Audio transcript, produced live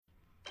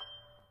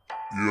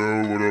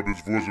Yo, what up? It's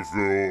Voice of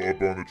Phil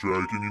up on the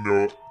track, and you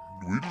know,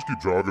 we just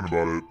keep talking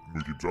about it.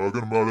 We keep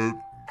talking about it,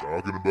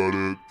 talking about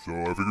it. So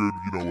I figured,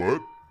 you know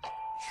what?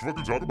 Let's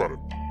fucking talk about it.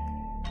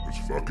 Let's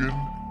fucking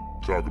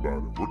talk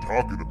about it. We're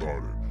talking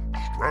about it.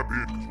 Strap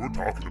in, because we're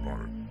talking about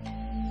it.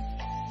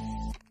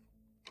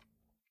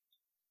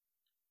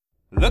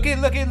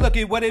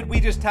 Looky, what did we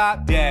just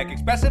top deck?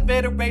 Expressive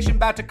iteration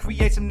about to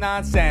create some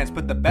nonsense.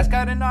 Put the best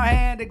card in our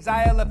hand,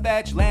 exile a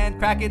fetch, land,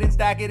 crack it and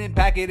stack it and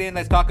pack it in.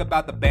 Let's talk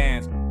about the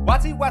bands.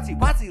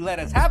 Watsy, let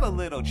us have a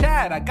little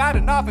chat. I got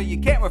an offer you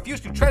can't refuse,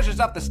 2 treasures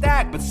off the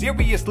stack. But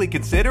seriously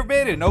consider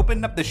it and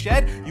open up the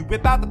shed. You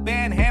whip out the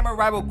band hammer,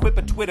 I will quip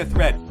a Twitter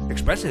thread.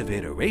 Expressive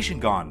iteration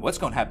gone, what's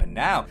gonna happen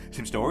now?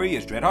 Same story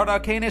as Dreadheart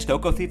Arcanist,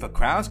 Oko Thief of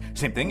Crowns.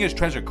 Same thing as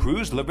Treasure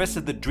Cruise,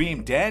 Larissa the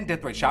Dream Den,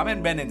 Deathbright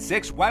Shaman, Ren and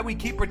 6. Why we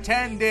keep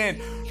pretending?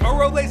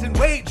 Uro lays in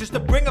wait just to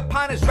bring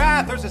upon his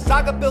wrath. There's a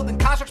saga building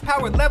constructs,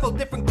 power level,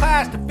 different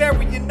class.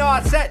 Teferi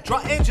not set,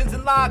 draw engines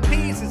and log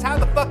pieces. How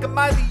the fuck am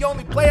I the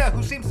only player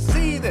who seems to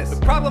see this?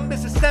 The problem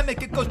is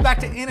systemic, it goes back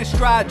to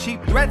Innistrad.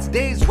 Cheap threats,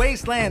 days,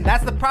 wasteland,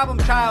 that's the problem,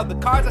 child. The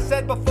cards I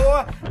said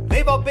before,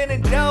 they've all been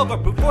in Delver.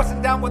 Brute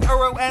forcing down with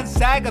Uro and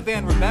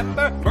Sagavan,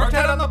 remember? Burnt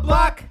out on the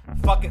block?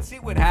 Fuck it, see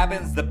what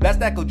happens. The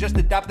best deck will just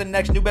adopt the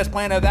next new best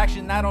plan of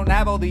action. I don't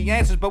have all the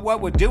answers, but what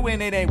we're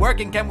doing, it ain't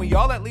working. Can we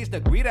all at least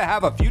agree to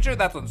have a future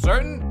that's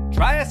uncertain?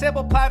 Try a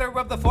sample platter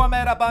of the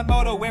format up on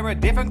Moto, where a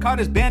different card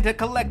is banned to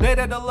collect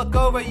data to look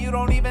over. You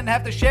don't even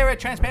have to share it,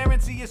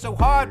 transparency is so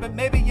hard. But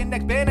maybe your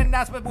next ban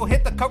announcement will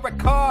hit the correct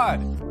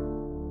card.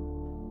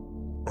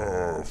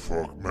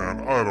 Fuck, man,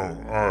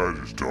 I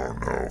just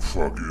don't know.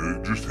 Fuck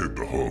it, just hit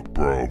the hook,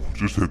 bro.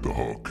 Just hit the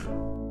hook.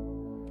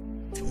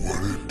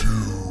 What it do?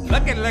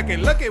 Look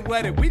at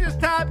what it we just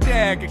top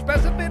deck.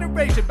 Expressive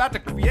iteration about to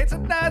create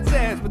some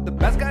nonsense. With the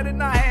best card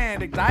in our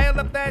hand, exile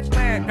a fetch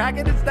land, crack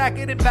it and stack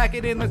it and pack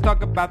it in. Let's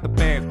talk about the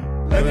bands.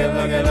 Look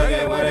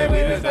at what it we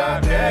just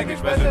top deck.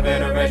 Expressive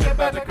iteration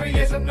about to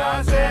create some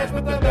nonsense.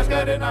 With the best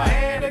card in our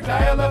hand,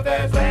 exile a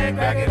fetch land,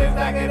 crack it and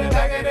stack it and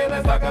pack it in.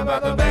 Let's talk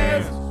about the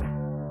bands.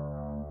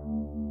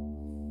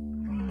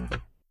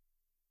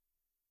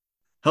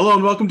 Hello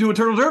and welcome to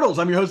Eternal Turtles.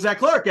 I'm your host, Zach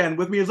Clark, and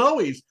with me as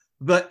always,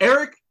 the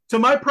Eric to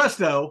my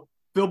Presto,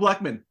 Phil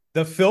Blackman.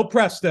 The Phil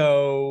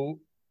Presto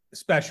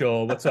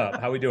special. What's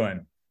up? How we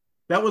doing?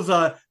 That was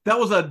a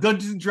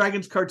Dungeons and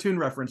Dragons cartoon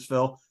reference,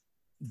 Phil.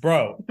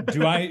 Bro,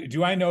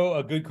 do I know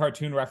a good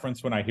cartoon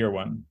reference when I hear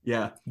one?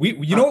 Yeah. We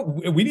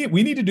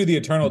need to do the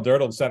Eternal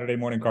Turtles Saturday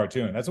morning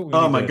cartoon. That's what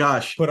we need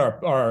to put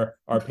our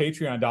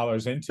Patreon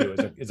dollars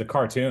into is a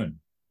cartoon.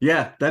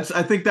 Yeah,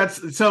 I think that's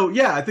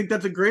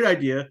a great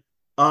idea.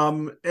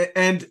 And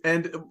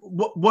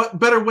what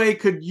better way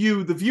could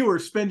you, the viewer,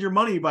 spend your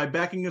money by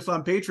backing us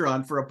on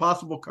Patreon for a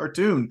possible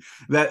cartoon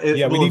that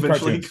will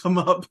eventually come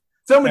up?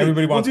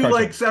 Everybody wants cartoons.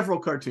 Like several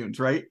cartoons,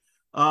 right?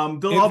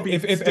 They'll all be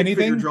if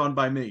anything drawn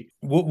by me.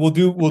 We'll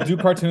do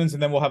cartoons,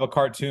 and then we'll have a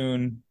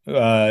cartoon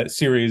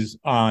series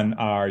on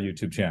our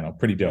YouTube channel.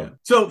 Pretty dope. Yeah.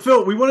 So,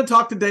 Phil, we want to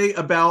talk today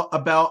about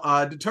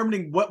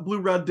determining what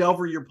blue-red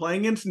Delver you're playing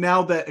against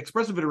now that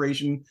Expressive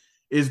Iteration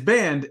is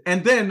banned,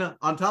 and then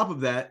on top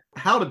of that,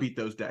 how to beat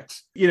those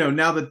decks. You know,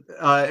 now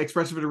that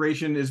Expressive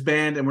Iteration is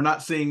banned and we're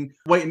not seeing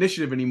White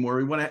Initiative anymore,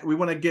 we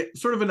want to get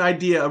sort of an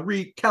idea, a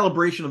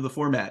recalibration of the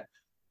format.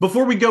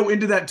 Before we go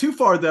into that too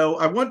far, though,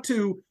 I want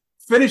to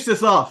finish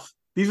this off.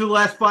 These are the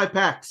last 5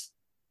 packs.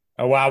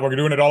 Oh wow, we're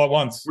doing it all at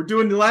once. We're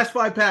doing the last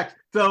 5 packs.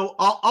 So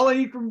all I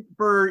need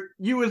for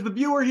you as the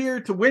viewer here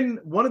to win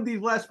one of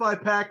these last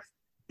 5 packs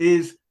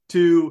is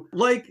to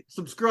like,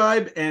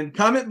 subscribe, and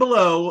comment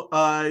below.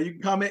 You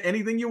can comment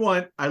anything you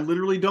want. I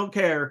literally don't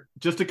care.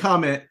 Just a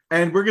comment.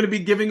 And we're going to be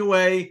giving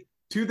away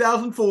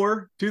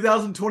 2004,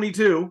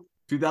 2022,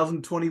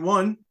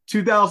 2021,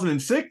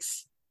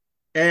 2006,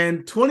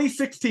 and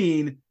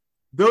 2016.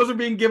 Those are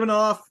being given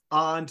off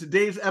on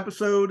today's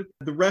episode.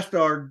 The rest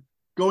are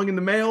going in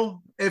the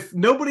mail. If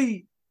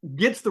nobody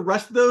gets the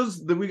rest of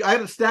those, I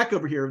have a stack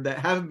over here that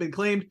haven't been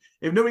claimed.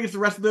 If nobody gets the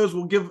rest of those,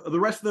 we'll give the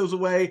rest of those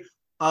away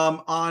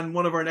on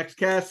one of our next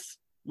casts.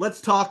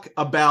 Let's talk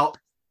about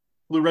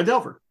Blue-Red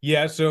Delver.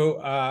 Yeah, so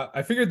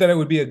I figured that it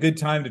would be a good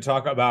time to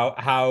talk about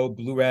how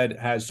Blue-Red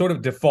has sort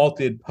of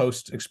defaulted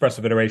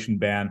post-Expressive Iteration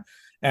ban.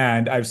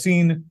 And I've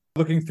seen,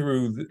 looking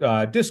through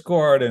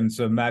Discord and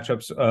some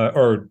matchups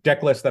or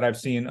deck lists that I've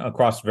seen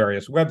across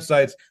various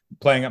websites,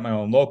 playing at my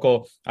own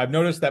local, I've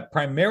noticed that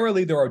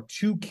primarily there are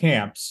 2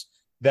 camps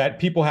that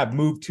people have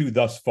moved to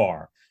thus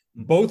far,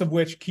 both of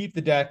which keep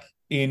the deck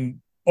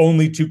in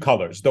only 2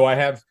 colors, though I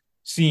have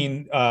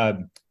seen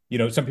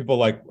some people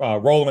like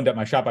Roland at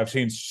my shop, I've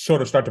seen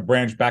sort of start to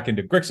branch back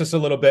into Grixis a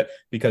little bit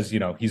because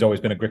he's always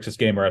been a Grixis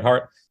gamer at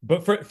heart.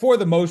 But for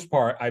the most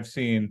part, I've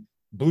seen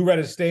Blue-Red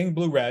is staying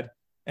Blue-Red,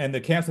 and the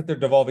camps that they're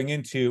devolving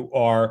into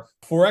are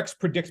 4X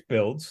Predict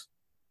builds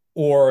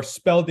or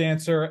Spell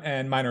Dancer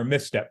and Minor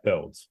Misstep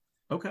builds.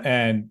 Okay.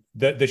 And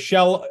the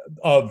shell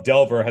of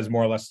Delver has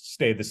more or less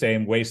stayed the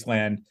same.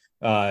 Wasteland,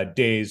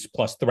 days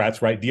plus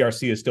threats, right?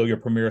 DRC is still your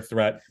premier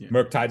threat. Yeah.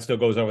 Murktide still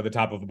goes over the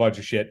top of a bunch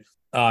of shit.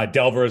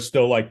 Delver is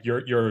still like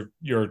your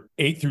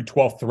 8th through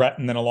 12th threat,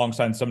 and then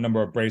alongside some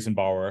number of Brazen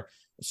Borrower.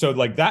 So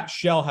like that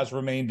shell has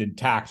remained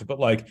intact, but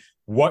like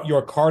what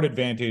your card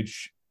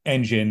advantage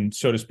engine,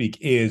 so to speak,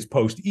 is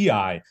post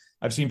EI,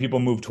 I've seen people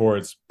move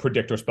towards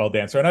Predict or Spell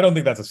Dancer, and I don't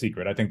think that's a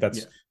secret. I think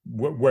that's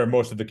where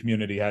most of the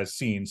community has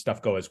seen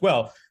stuff go as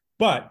well.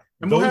 But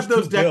and we'll have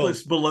those deck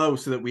lists below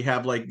so that we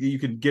have like you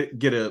could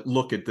get a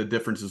look at the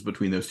differences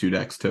between those two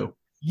decks too.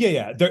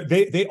 Yeah.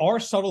 They are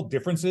subtle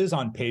differences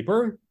on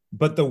paper,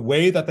 but the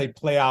way that they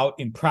play out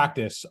in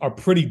practice are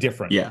pretty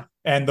different. Yeah.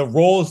 And the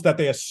roles that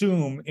they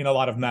assume in a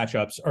lot of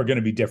matchups are going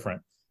to be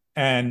different.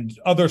 And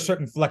other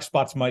certain flex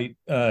spots might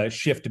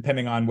shift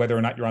depending on whether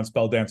or not you're on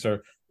Spell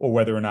Dancer or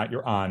whether or not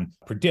you're on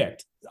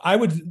Predict. I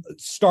would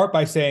start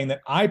by saying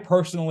that I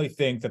personally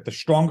think that the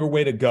stronger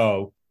way to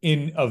go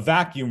in a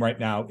vacuum right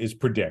now is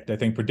Predict. I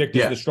think Predict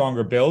is the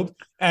stronger build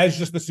as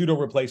just the pseudo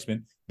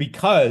replacement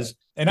because,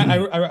 and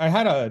I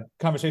had a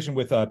conversation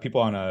with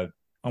people on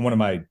one of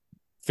my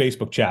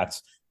Facebook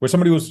chats where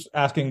somebody was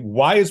asking,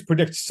 why is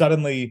Predict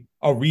suddenly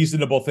a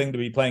reasonable thing to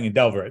be playing in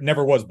Delver? It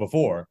never was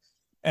before.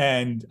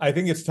 And I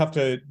think it's tough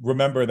to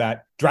remember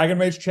that Dragon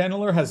Rage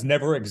Channeler has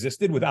never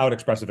existed without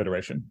Expressive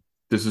Iteration.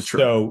 This is true.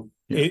 So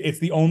it's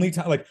the only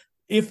time, like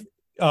if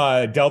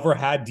Delver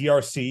had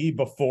DRC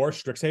before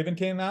Strixhaven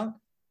came out,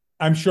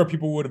 I'm sure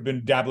people would have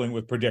been dabbling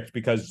with Predict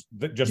because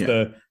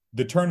the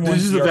turn one.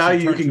 This is the DRC,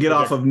 value you can get Predict.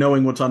 off of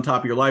knowing what's on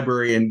top of your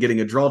library and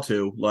getting a draw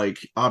to, like,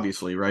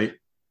 obviously, right?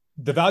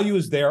 The value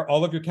is there.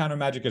 All of your counter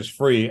magic is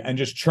free, and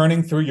just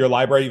churning through your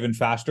library even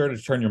faster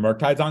to turn your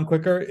Murktides on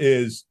quicker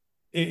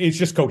it's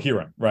just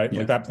coherent, right?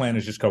 Like that plan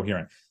is just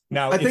coherent.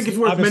 Now, I think it's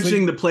worth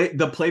mentioning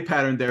the play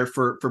pattern there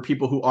for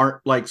people who aren't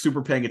like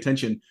super paying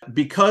attention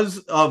because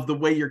of the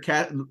way your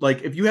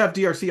like if you have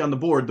DRC on the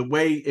board, the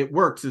way it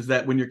works is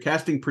that when you're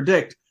casting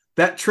Predict,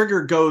 that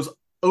trigger goes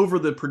over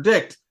the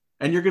Predict,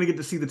 and you're going to get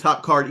to see the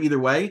top card either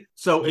way.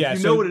 So if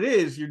you know what it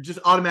is, you're just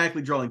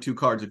automatically drawing 2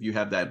 cards if you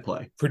have that in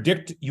play.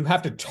 Predict, you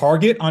have to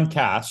target on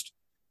cast,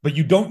 but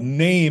you don't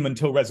name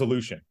until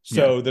resolution.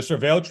 So the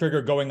Surveil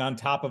trigger going on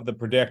top of the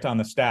Predict on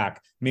the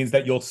stack means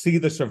that you'll see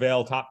the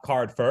Surveil top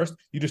card first.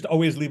 You just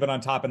always leave it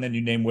on top, and then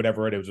you name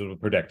whatever it is with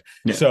Predict.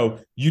 Yeah. So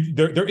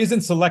there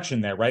isn't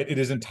selection there, right? It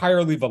is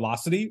entirely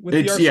velocity with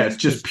DRC. Yeah, it's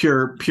just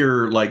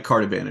pure like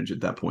card advantage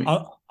at that point.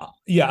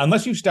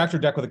 Unless you stacked your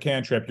deck with a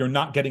cantrip, you're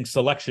not getting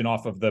selection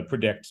off of the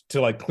Predict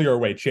to like clear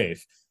away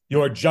chafe.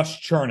 You're just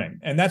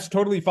churning, and that's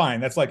totally fine.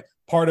 That's like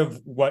part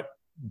of what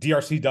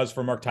DRC does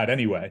for Murktide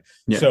anyway.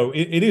 Yeah. So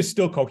it is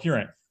still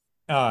coherent.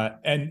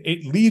 And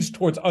it leads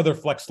towards other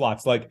flex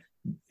slots. Like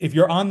if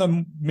you're on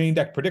the main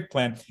deck Predict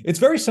plan, it's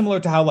very similar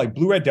to how like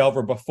Blue Red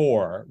Delver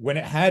before, when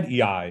it had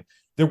EI,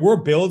 there were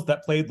builds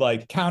that played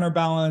like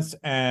Counterbalance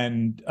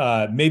and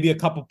maybe a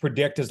couple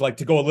Predict as like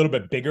to go a little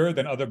bit bigger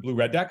than other Blue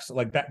Red decks.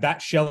 Like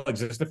that shell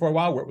existed for a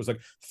while where it was like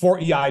 4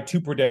 EI,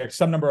 2 Predict,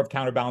 some number of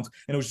Counterbalance,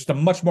 and it was just a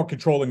much more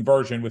controlling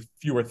version with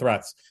fewer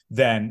threats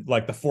than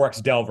like the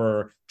 4X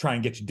Delver try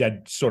and get you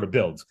dead sort of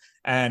builds.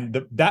 And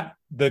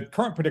the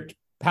current Predict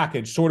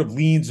package sort of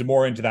leans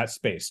more into that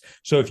space.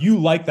 So if you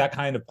like that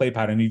kind of play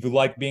pattern, if you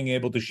like being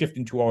able to shift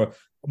into a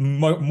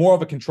more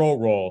of a control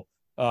role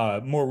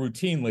more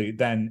routinely,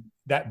 then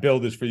that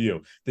build is for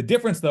you. The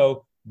difference,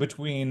 though,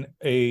 between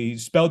a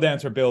Spell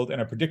Dancer build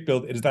and a Predict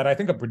build is that I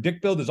think a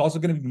Predict build is also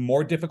going to be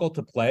more difficult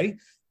to play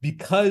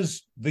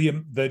because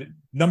the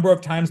number of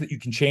times that you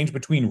can change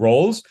between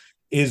roles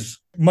is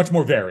much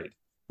more varied.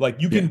 Like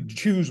you can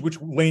choose which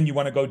lane you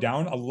want to go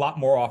down a lot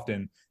more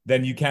often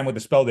than you can with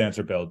the Spell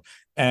Dancer build.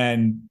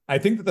 And I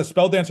think that the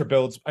Spell Dancer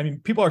builds, I mean,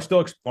 people are still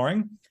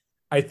exploring.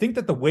 I think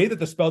that the way that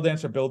the Spell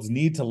Dancer builds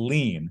need to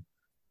lean,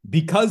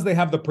 because they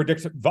have the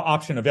Predict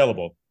option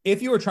available.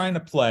 If you are trying to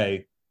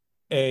play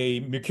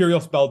a Mercurial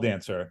Spell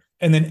Dancer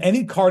and then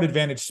any card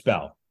advantage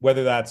spell,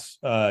 whether that's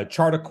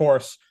Chart a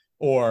Course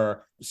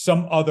or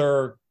some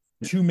other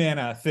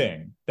 2-mana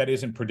thing that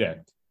isn't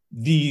Predict,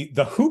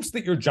 the hoops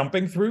that you're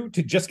jumping through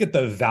to just get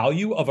the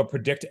value of a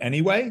Predict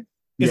anyway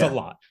is a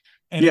lot.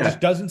 And it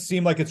just doesn't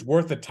seem like it's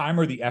worth the time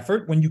or the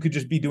effort when you could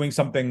just be doing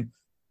something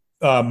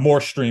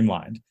more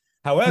streamlined.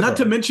 However, not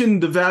to mention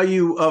the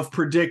value of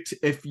Predict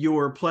if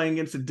you're playing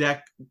against a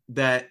deck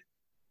that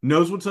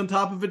knows what's on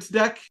top of its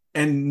deck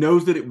and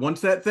knows that it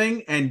wants that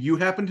thing, and you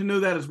happen to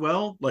know that as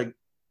well, like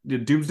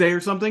Doomsday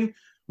or something,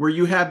 where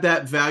you have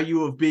that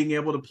value of being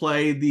able to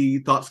play the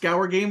Thought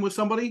Scour game with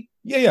somebody.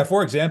 Yeah.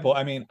 For example,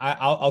 I mean,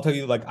 I'll tell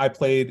you, like I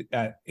played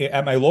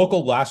at my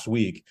local last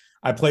week.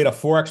 I played a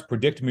 4X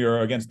Predict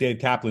mirror against Dave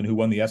Kaplan, who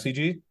won the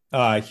SCG.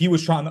 He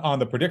was trying on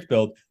the Predict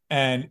build,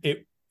 and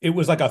it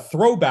was like a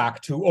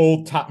throwback to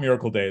old Top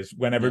Miracle days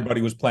when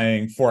everybody was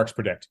playing 4X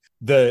Predict.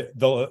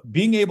 The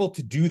being able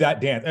to do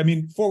that dance, I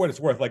mean, for what it's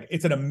worth, like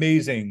it's an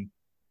amazing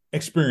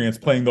experience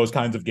playing those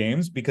kinds of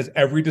games because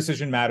every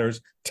decision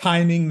matters,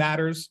 timing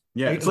matters.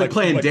 Yeah, it's like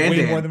playing Dan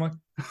Dan. More than one.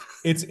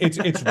 It's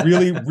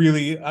really,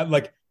 really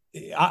like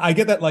I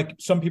get that like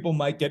some people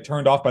might get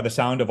turned off by the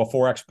sound of a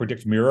 4X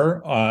Predict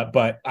mirror,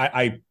 but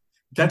I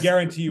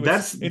guarantee you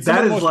that is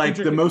like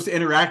the most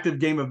interactive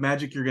game of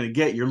Magic you're going to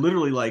get. You're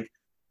literally like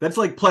That's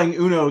like playing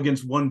Uno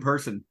against one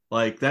person.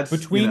 Like that's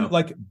between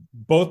like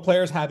both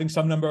players having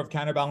some number of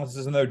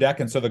counterbalances in their deck,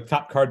 and so the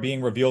top card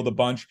being revealed a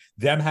bunch,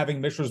 them having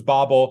Mishra's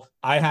Bauble,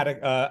 I had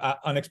a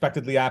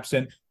unexpectedly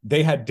absent,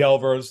 they had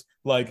Delvers.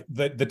 Like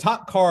the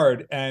top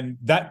card and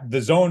that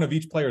the zone of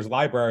each player's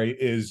library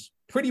is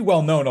pretty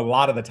well known a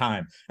lot of the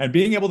time, and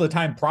being able to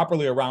time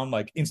properly around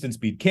like instant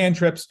speed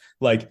cantrips,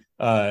 like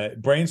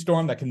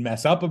Brainstorm that can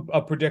mess up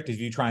a predict if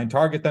you try and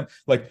target them.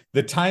 Like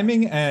the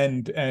timing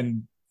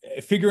and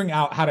figuring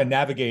out how to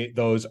navigate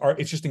those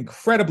it's just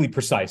incredibly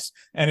precise,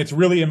 and it's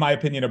really, in my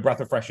opinion, a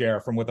breath of fresh air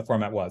from what the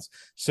format was.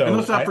 So and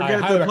let's not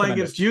forget, if they're playing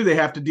against you, they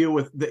have to deal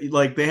with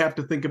they have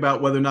to think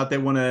about whether or not they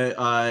want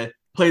to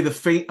play the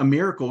Fate a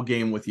Miracle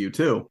game with you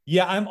too.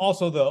 Yeah, I'm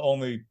also the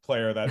only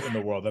player that in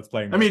the world that's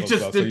playing. I mean, it's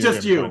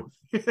just you.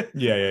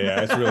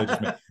 Yeah. It's really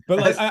just me. But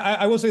like,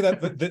 I will say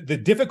that the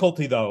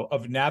difficulty though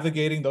of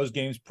navigating those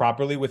games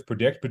properly with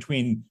predict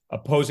between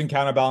opposing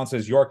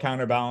counterbalances, your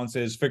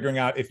counterbalances, figuring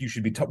out if you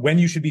should be when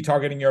you should be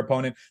targeting your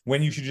opponent,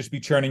 when you should just be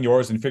churning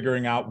yours, and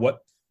figuring out what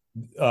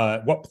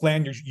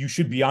plan you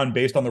should be on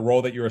based on the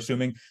role that you're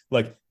assuming.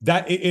 Like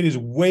that, it is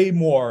way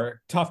more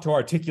tough to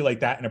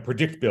articulate that in a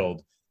predict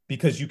build,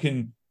 because you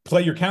can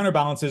play your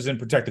counterbalances and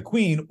protect the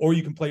queen, or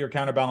you can play your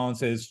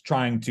counterbalances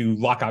trying to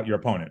lock out your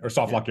opponent or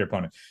soft lock your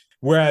opponent.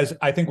 Whereas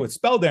I think with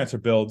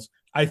Spelldancer builds,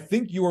 I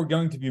think you are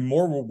going to be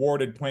more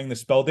rewarded playing the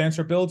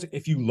Spelldancer builds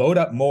if you load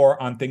up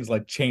more on things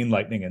like Chain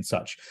Lightning and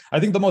such. I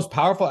think the most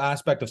powerful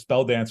aspect of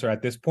Spelldancer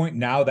at this point,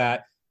 now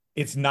that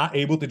it's not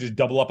able to just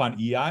double up on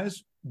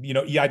EIs,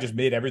 EI just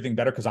made everything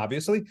better because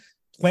obviously,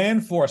 plan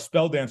for a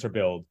Spelldancer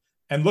build,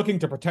 and looking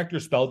to protect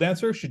your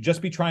Spelldancer should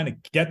just be trying to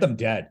get them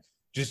dead.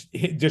 Just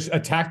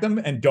attack them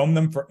and dome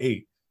them for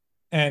 8.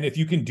 And if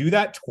you can do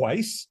that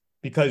twice,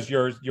 because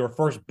your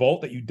first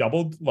bolt that you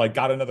doubled like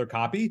got another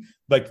copy,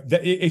 like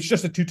it's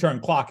just a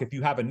 2-turn clock if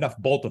you have enough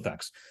bolt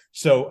effects.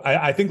 So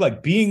I think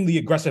like being the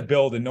aggressive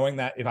build and knowing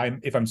that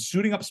if I'm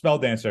suiting up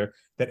Spelldancer,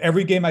 that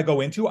every game I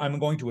go into, I'm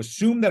going to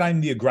assume that I'm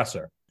the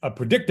aggressor. A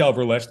predict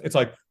Delver list, it's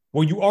like,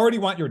 well, you already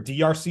want your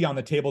DRC on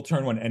the table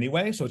turn 1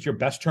 anyway, so it's your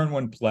best turn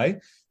 1 play.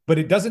 But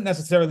it doesn't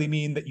necessarily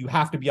mean that you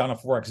have to be on a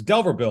 4X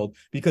Delver build,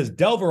 because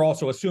Delver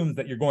also assumes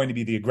that you're going to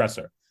be the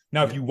aggressor.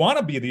 Now, if you want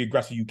to be the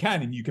aggressor, you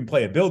can, and you can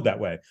play a build that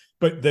way.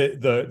 But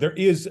there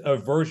is a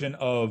version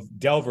of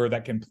Delver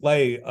that can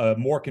play a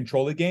more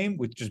controlled game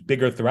with just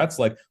bigger threats,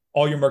 like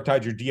all your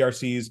Murktides, your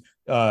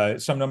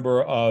DRCs, some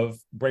number of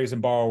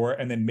Brazen Borrower,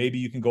 and then maybe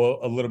you can go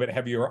a little bit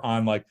heavier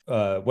on like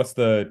what's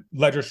the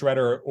Ledger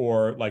Shredder,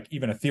 or like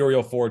even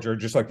Ethereal Forger,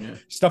 just like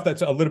stuff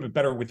that's a little bit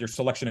better with your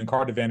selection and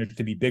card advantage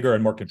to be bigger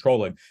and more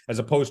controlling, as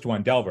opposed to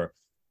on Delver.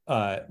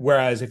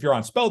 Whereas if you're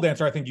on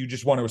Spelldancer, I think you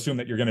just want to assume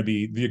that you're going to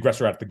be the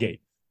aggressor at the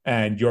gate,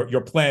 and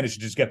your plan is to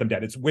just get them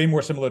dead. It's way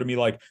more similar to me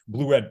like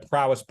blue-red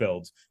prowess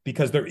builds,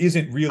 because there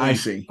isn't really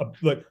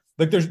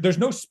there's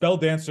no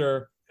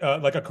Spelldancer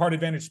like a card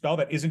advantage spell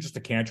that isn't just a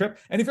cantrip.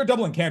 And if you're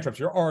doubling cantrips,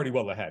 you're already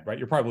well ahead, right?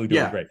 You're probably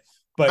doing great.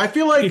 But I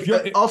feel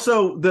like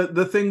also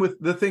the thing with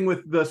the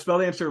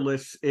Spelldancer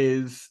lists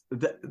is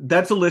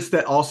that's a list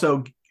that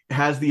also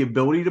has the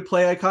ability to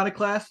play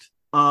Iconoclast.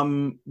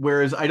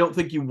 Whereas I don't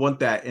think you want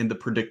that in the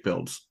predict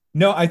builds.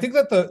 No, I think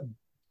that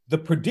the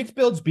predict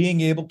builds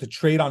being able to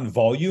trade on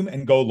volume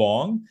and go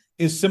long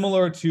is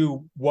similar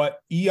to what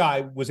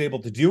EI was able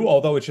to do,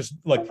 although it's just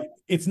like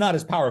it's not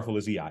as powerful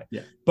as EI.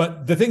 Yeah.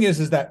 But the thing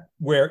is that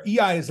where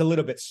EI is a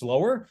little bit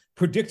slower,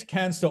 predict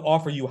can still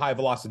offer you high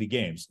velocity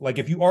games. Like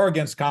if you are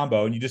against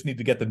combo and you just need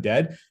to get them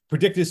dead,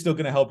 predict is still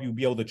going to help you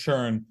be able to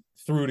churn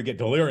through to get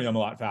delirium a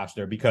lot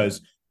faster,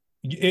 because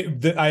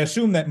I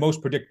assume that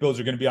most predict builds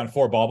are going to be on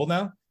 4 bauble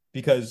now,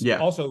 because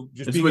also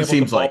just being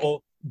able to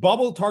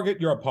bubble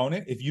target your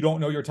opponent if you don't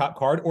know your top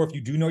card, or if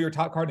you do know your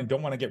top card and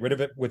don't want to get rid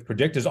of it with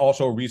predict, is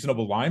also a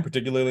reasonable line,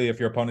 particularly if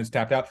your opponent's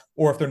tapped out,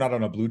 or if they're not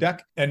on a blue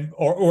deck, and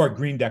or a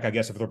green deck, I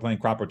guess, if they're playing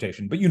crop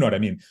rotation. But you know what I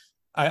mean.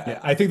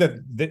 I think that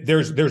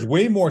there's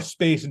way more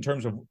space in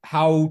terms of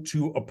how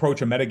to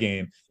approach a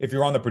metagame if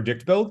you're on the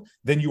predict build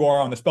than you are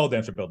on the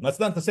Spelldancer build. And that's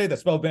not to say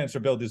that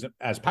Spelldancer build isn't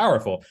as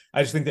powerful.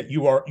 I just think that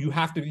you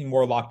have to be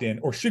more locked in,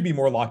 or should be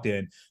more locked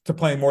in, to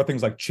playing more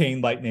things like Chain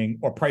Lightning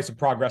or Price of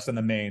Progress in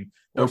the main,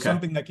 or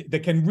something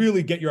that can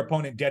really get your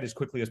opponent dead as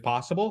quickly as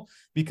possible,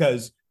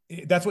 because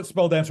that's what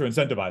Spelldancer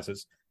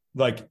incentivizes.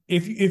 Like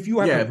if you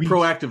have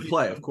proactive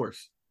play, of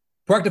course.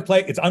 Proactive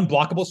play, it's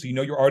unblockable, so you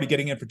know you're already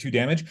getting in for 2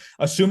 damage.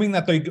 Assuming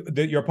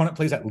that your opponent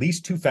plays at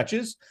least 2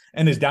 fetches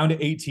and is down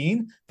to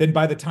 18, then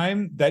by the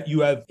time that you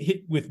have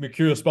hit with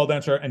Mercurial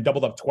Spelldancer and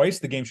doubled up twice,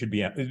 the game should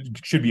be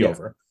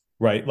over,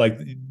 right?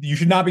 Like you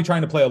should not be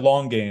trying to play a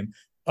long game,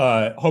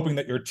 hoping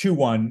that your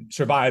 2-1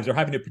 survives, or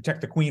having to protect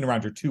the queen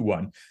around your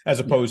 2-1, as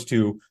opposed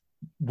to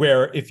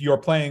where if you're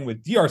playing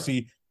with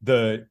DRC,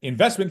 the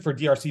investment for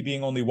DRC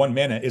being only 1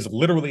 mana is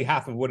literally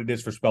half of what it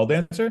is for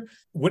Spelldancer.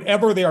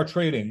 Whatever they are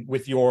trading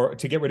with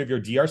to get rid of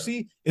your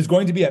DRC is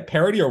going to be at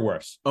parity or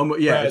worse.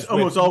 It's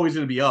almost always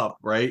going to be up,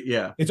 right?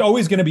 Yeah. It's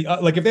always going to be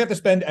like if they have to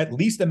spend at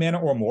least a mana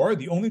or more,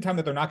 the only time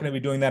that they're not going to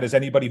be doing that is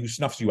anybody who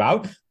snuffs you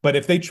out. But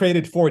if they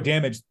traded 4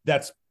 damage,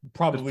 that's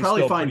probably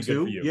still fine pretty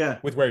too. Good for you, yeah,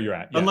 with where you're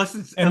at. Yeah.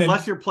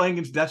 Unless you're playing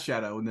against Death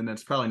Shadow, and then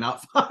that's probably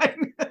not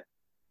fine.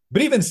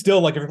 But even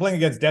still, like if you're playing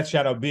against Death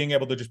Shadow, being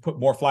able to just put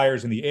more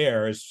flyers in the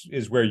air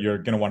is where you're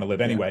going to want to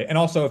live anyway. Yeah. And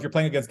also, if you're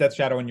playing against Death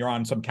Shadow and you're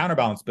on some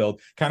counterbalance build,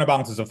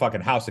 counterbalance is a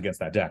fucking house against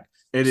that deck.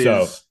 It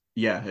is.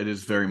 Yeah, it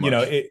is very much.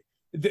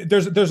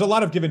 There's a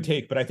lot of give and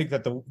take, but I think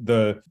that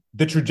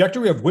the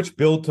trajectory of which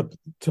build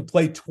to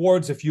play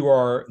towards, if you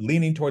are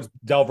leaning towards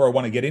Delver or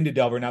want to get into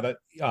Delver now that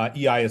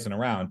EI isn't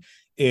around,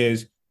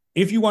 is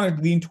if you want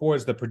to lean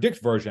towards the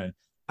predict version,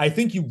 I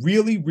think you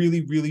really,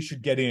 really, really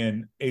should get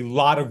in a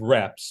lot of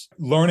reps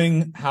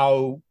learning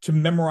how to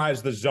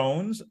memorize the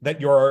zones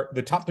that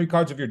the top 3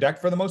 cards of your deck,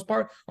 for the most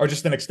part, are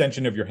just an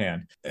extension of your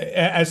hand.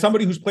 As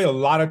somebody who's played a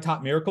lot of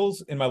top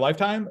miracles in my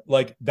lifetime,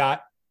 like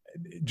that,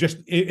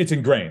 it's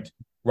ingrained,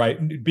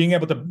 right? Being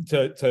able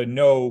to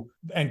know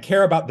and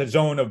care about the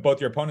zone of both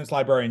your opponent's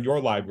library and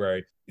your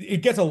library,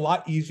 it gets a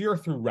lot easier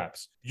through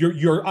reps.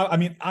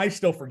 I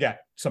still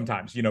forget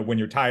sometimes, when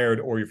you're tired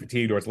or you're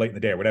fatigued or it's late in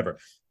the day or whatever,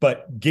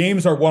 but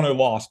games are won or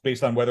lost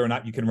based on whether or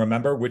not you can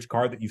remember which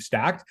card that you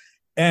stacked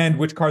and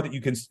which card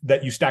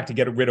that you stack to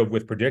get rid of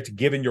with predict,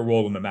 given your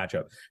role in the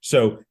matchup.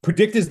 So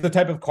predict is the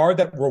type of card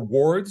that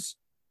rewards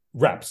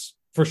reps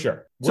for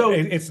sure. So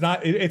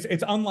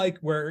it's unlike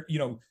where,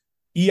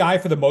 EI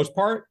for the most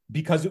part,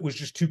 because it was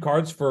just 2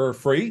 cards for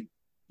free,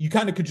 you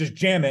kind of could just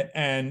jam it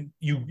and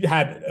you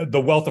had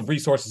the wealth of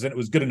resources and it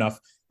was good enough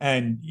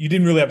and you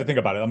didn't really have to think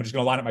about it. I'm just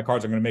going to line up my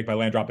cards. I'm going to make my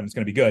land drop and it's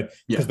going to be good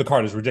because the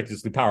card is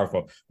ridiculously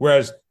powerful.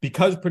 Whereas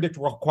because predict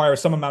requires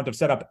some amount of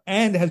setup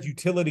and has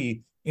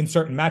utility in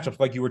certain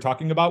matchups, like you were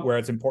talking about, where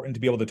it's important to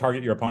be able to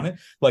target your opponent.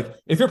 Like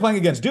if you're playing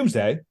against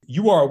Doomsday,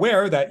 you are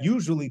aware that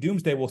usually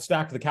Doomsday will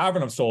stack the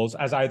Cavern of Souls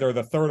as either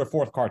the 3rd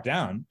or 4th card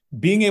down.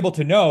 Being able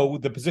to know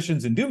the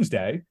positions in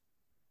Doomsday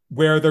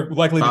where they're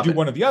likely to do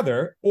one or the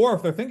other, or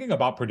if they're thinking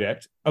about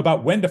predict,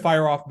 about when to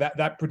fire off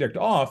that predict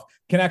off,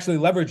 can actually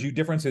leverage you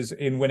differences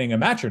in winning a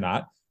match or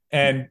not.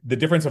 And the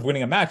difference of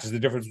winning a match is the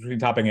difference between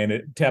top 8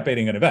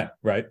 an event,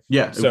 right?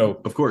 Yeah,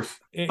 so of course.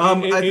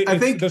 I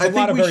think there's a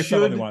lot of very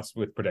subtle nuance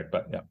with predict,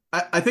 but yeah.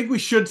 I think we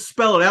should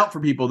spell it out for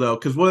people though,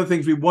 because one of the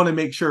things we want to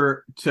make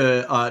sure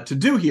to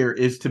do here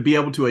is to be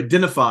able to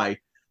identify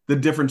the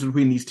difference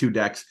between these 2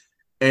 decks.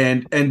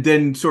 And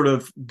then sort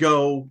of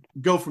go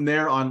from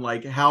there on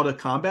like how to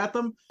combat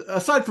them.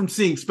 Aside from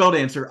seeing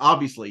Spelldancer,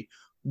 obviously,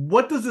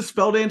 what does the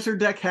Spelldancer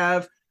deck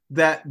have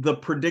that the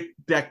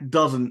Predict deck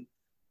doesn't?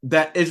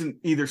 That isn't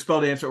either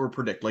Spelldancer or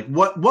Predict. Like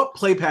what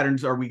play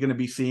patterns are we going to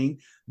be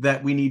seeing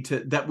that we need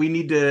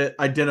to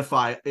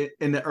identify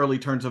in the early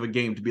turns of a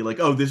game to be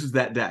like, oh, this is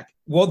that deck?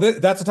 Well,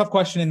 that's a tough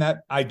question in that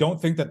I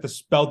don't think that the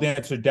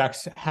Spelldancer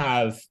decks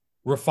have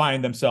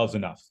refined themselves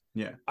enough.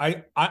 Yeah,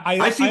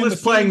 I see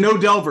lists playing no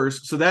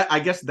Delvers, so that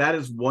I guess that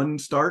is one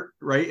start,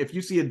 right? If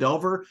you see a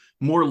Delver,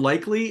 more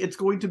likely it's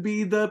going to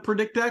be the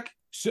Predict deck.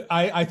 So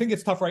I think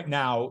it's tough right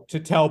now to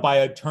tell by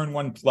a turn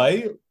 1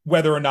 play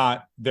whether or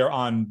not they're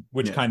on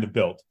which kind of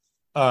build,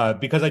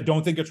 because I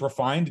don't think it's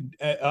refined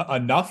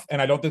enough,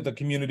 and I don't think the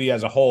community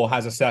as a whole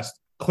has assessed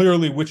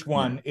clearly which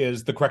one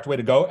is the correct way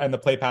to go and the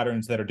play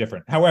patterns that are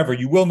different. However,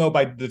 you will know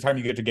by the time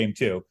you get to game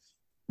 2.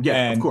 Yeah,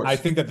 and of course. I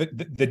think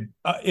that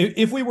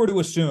if we were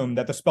to assume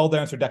that the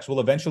Spelldancer decks will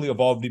eventually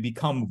evolve to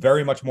become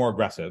very much more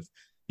aggressive,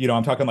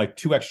 I'm talking like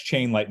 2x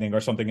Chain Lightning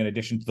or something in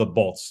addition to the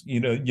bolts,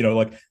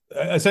 like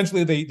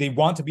essentially they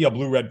want to be a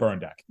blue-red burn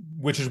deck,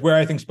 which is where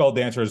I think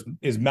Spelldancer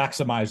is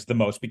maximized the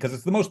most because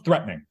it's the most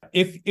threatening.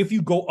 If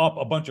you go up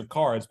a bunch of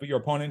cards, but your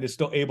opponent is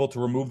still able to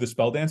remove the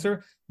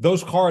Spelldancer,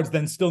 those cards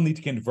then still need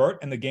to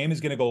convert and the game is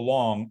going to go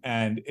long.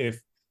 And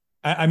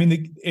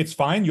it's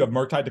fine. You have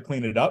Murktide to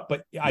clean it up,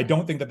 but I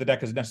don't think that the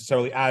deck is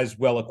necessarily as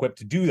well equipped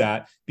to do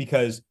that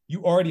because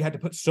you already had to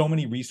put so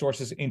many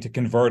resources into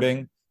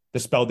converting the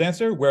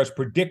Spelldancer, whereas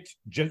Predict,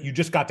 you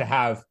just got to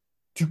have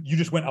you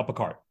just went up a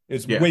card.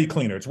 It's way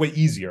cleaner. It's way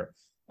easier.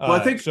 Well, I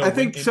think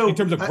in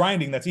terms of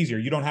grinding, that's easier.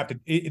 You don't have to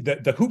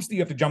the hoops that you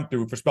have to jump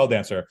through for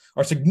Spelldancer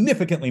are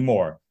significantly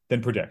more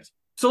than Predict.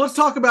 So let's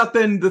talk about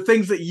then the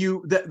things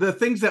the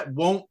things that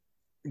won't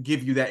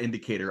give you that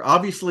indicator.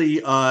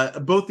 Obviously,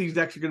 both these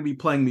decks are going to be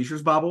playing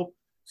Mishra's Bauble.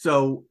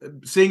 So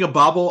seeing a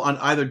Bauble on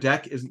either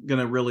deck isn't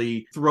going to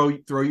really throw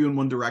you in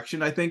one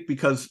direction, I think,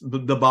 because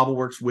the Bauble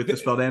works with the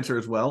Spelldancer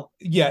as well.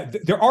 Yeah,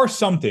 there are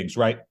some things,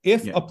 right?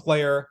 If a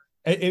player,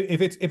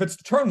 if it's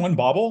turn 1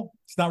 Bauble,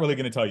 it's not really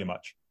going to tell you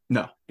much.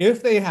 No.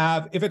 If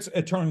it's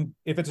a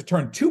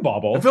turn 2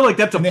 Bauble, I feel like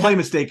that's a play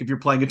mistake if you're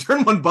playing a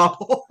turn 1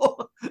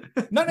 Bauble.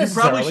 Not necessarily. You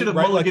probably should have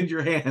mulliganed like,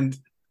 your hand.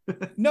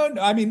 No,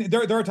 I mean,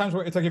 there are times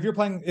where it's like if you're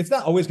playing, it's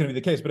not always going to be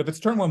the case, but if it's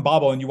turn 1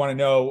 Bauble and you want to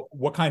know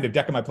what kind of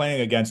deck am I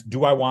playing against,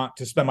 do I want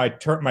to spend my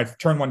turn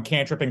 1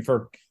 cantripping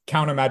for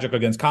counter magic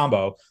against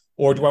combo,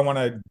 or do I want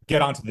to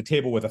get onto the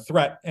table with a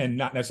threat and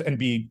not necessarily and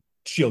be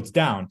shields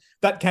down?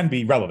 That can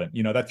be relevant,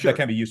 that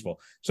can be useful.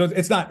 So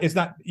it's not, it's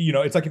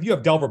like if you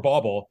have Delver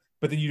Bauble,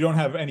 but then you don't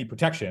have any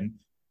protection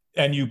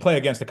and you play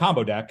against a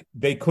combo deck,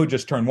 they could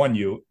just turn one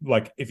you.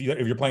 Like if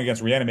you're playing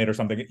against Reanimate or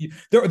something,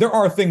 there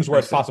are things where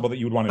it's possible that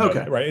you would want to do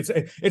that, right?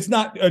 It's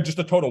not just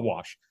a total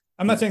wash.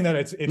 I'm not saying that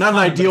it's not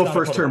common, an ideal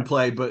first turn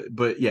play,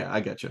 but yeah,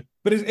 I get you.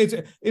 But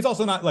it's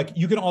also not like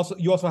you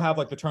also have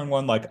like the turn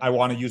one, like I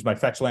want to use my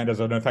fetch land as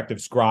an effective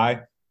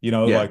scry.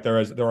 Like there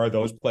are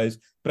those plays.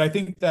 But I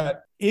think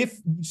that if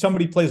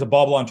somebody plays a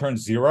bauble on turn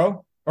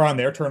 0 or on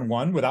their turn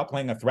 1 without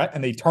playing a threat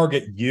and they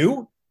target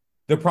you,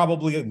 they're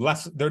probably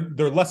less. They're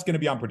less going to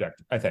be on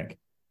predict, I think.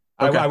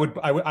 Okay. I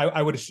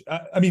would.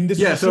 I mean, this.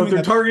 Yeah. So if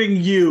they're targeting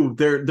you,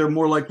 they're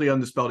more likely on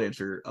the spell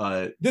dancer.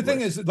 The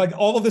thing is, like,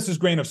 all of this is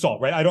grain of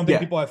salt, right? I don't think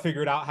people have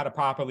figured out how to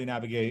properly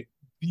navigate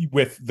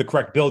with the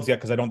correct builds yet,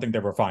 because I don't think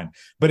they're refined.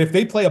 But if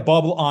they play a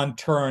bubble on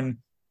turn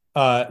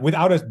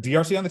without a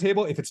DRC on the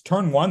table, if it's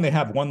turn 1, they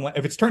have one.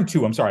 If it's turn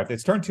 2, I'm sorry, if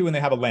it's turn 2 and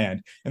they have a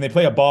land and they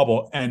play a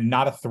bauble and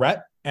not a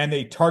threat and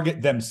they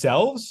target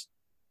themselves,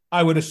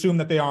 I would assume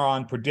that they are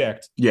on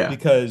predict. Yeah.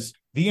 Because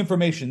the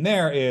information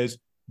there is,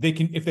 they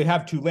can, if they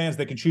have 2 lands,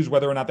 they can choose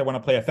whether or not they want to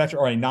play a fetch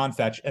or a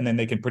non-fetch, and then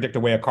they can predict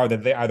away a card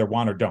that they either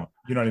want or don't.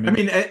 You know what I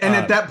mean? And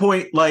at that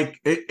point, like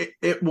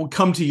it will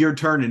come to your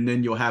turn, and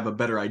then you'll have a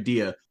better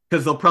idea,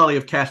 because they'll probably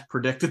have cast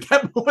predict at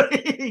that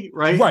point,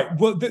 right? Right.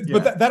 Well,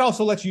 but that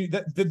also lets you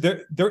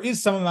that there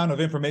is some amount of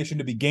information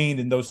to be gained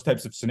in those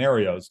types of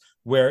scenarios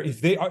where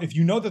if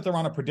you know that they're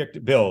on a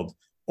predict build,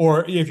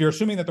 or if you're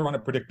assuming that they're on a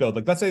predict build,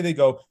 like let's say they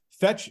go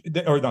fetch,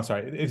 or no,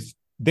 sorry, if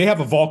they have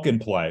a Vulcan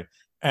play.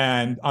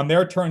 And on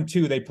their turn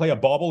 2, they play a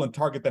bauble and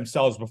target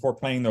themselves before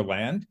playing their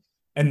land.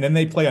 And then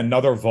they play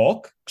another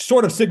Volk.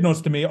 Sort of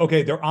signals to me,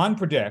 okay, they're on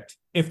predict.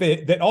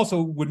 That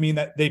also would mean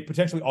that they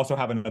potentially also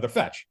have another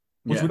fetch,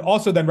 which would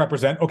also then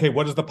represent, okay,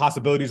 what is the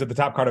possibilities of the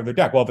top card of their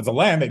deck? Well, if it's a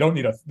land, they don't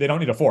need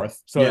a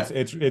fourth. So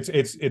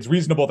it's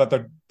reasonable that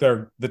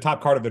the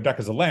top card of their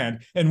deck is a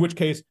land, in which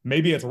case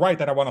maybe it's right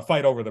that I want to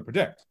fight over the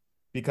predict.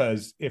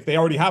 Because if they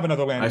already have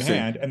another land in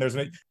hand, and there's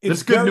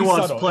it's good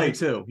nuanced play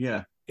too.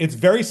 Yeah. It's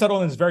very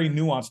subtle and it's very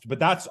nuanced, but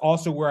that's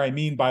also where I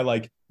mean by,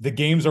 like, the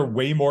games are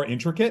way more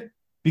intricate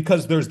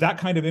because there's that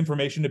kind of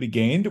information to be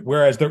gained,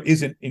 whereas there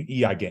isn't in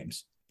EI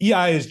games.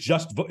 EI is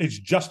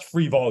just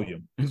free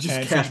volume.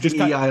 Just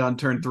casting EI on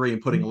turn 3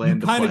 and putting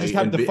land to play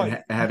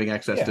and having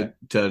access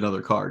to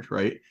another card,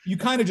 right? You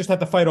kind of just have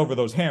to fight over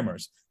those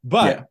hammers.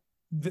 But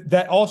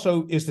that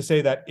also is to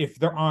say that if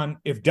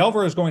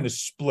Delver is going to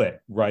split,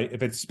 right?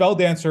 If it's Spell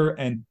Dancer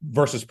and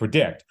versus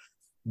Predict,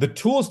 the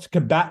tools to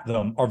combat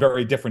them are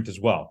very different as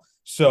well.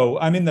 So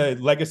I'm in the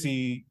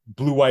Legacy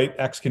Blue-White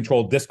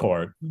X-Control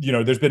Discord.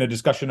 There's been a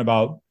discussion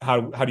about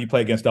how do you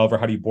play against Delver?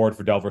 How do you board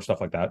for Delver?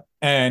 Stuff like that.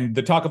 And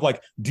the talk of,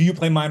 like, do you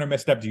play Minor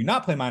Misstep? Do you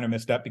not play Minor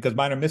Misstep? Because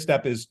Minor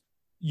Misstep is,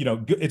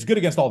 it's good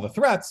against all the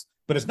threats,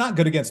 but it's not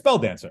good against Spell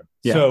Dancer.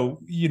 Yeah. So,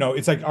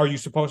 it's like, are you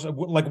supposed to,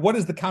 like, what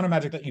is the counter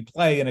magic that you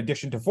play in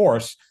addition to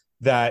Force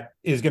that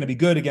is going to be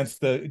good against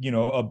the,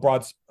 a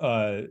broad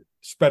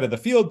spread of the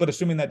field, but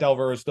assuming that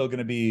Delver is still going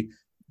to be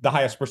the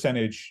highest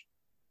percentage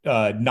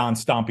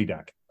non-stompy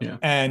deck. Yeah.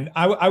 And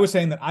I was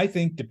saying that I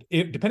think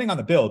depending on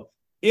the build,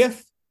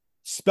 if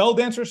Spell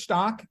Dancer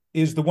stock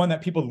is the one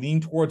that people lean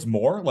towards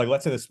more, like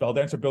let's say the Spell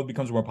Dancer build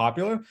becomes more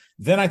popular,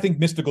 then I think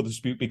Mystical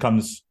Dispute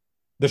becomes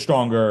a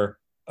stronger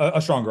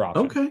option.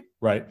 Okay.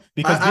 Right.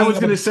 Because I was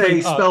going to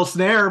say Spell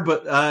Snare,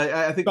 but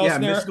I think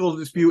Mystical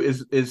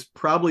Dispute is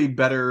probably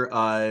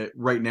better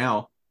right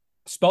now.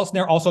 Spell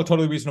Snare, also a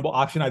totally reasonable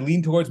option. I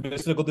lean towards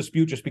Mystical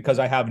Dispute just because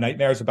I have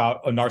nightmares about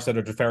a Narset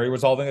or Teferi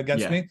resolving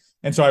against me.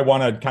 And so I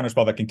want a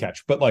counterspell that can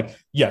catch. But, like,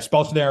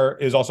 Spell Snare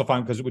is also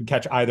fine because it would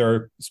catch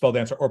either Spell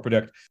Dancer or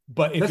Predict.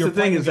 But if that's the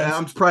thing is that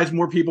I'm surprised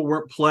more people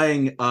weren't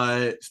playing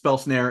Spell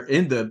Snare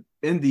in the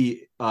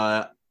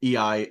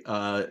EI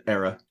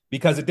era.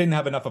 Because it didn't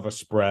have enough of a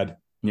spread.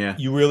 Yeah.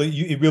 It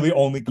really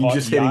only caught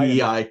just hitting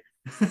EI.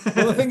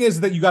 Well, the thing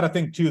is that you got to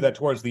think, too, that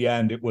towards the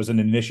end, it was an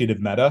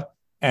initiative meta.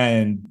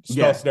 And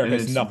Spell Snare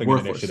has nothing in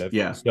initiative.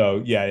 Yeah.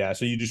 So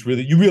So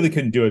you really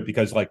couldn't do it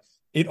because, like,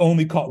 it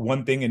only caught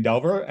one thing in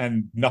Delver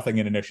and nothing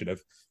in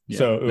initiative. Yeah,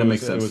 so that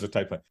makes sense. It was a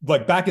tight play.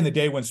 Like back in the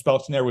day when Spell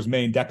Snare was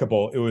main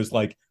deckable, it was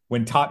like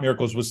when Top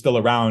Miracles was still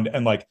around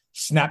and like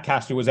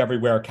Snapcaster was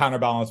everywhere,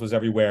 Counterbalance was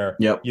everywhere.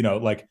 Yep.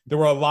 Like there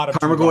were a lot of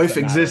Tarmogoyf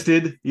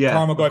existed. Yeah.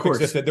 Tarmogoyf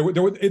existed. There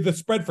were the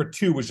spread for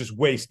 2 was just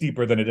way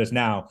steeper than it is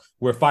now,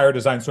 where Fire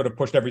Design sort of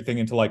pushed everything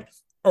into like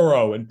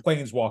Uro and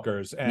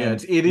Planeswalkers.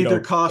 And it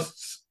either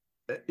costs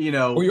or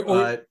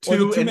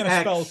 2 and mana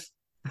X. spells.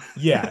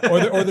 Yeah,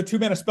 or the 2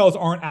 mana spells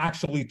aren't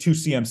actually 2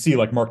 CMC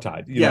like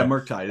Murktide.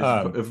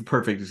 Murktide is a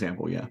perfect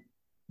example. Yeah,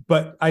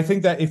 but I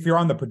think that if you're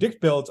on the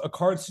predict builds, a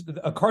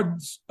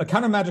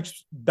counter magic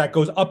that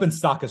goes up in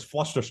stock is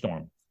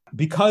Flusterstorm,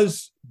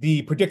 because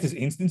the predict is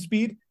instant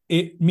speed.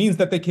 It means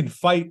that they can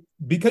fight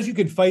because you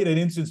can fight at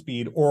instant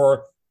speed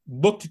or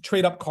look to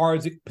trade up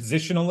cards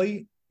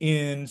positionally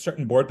in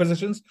certain board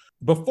positions.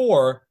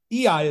 Before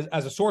EI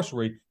as a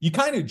sorcery, you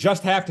kind of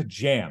just have to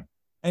jam.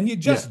 and you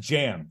just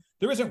jam.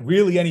 There isn't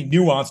really any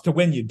nuance to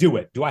when you do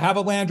it. Do I have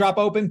a land drop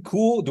open?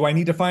 Cool. Do I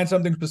need to find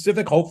something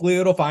specific? Hopefully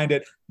it'll find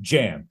it.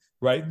 Jam,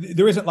 right?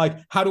 There isn't like,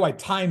 how do I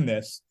time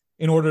this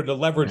in order to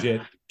leverage it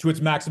to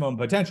its maximum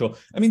potential?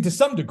 I mean, to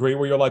some degree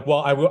where you're like,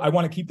 well, I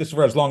want to keep this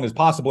for as long as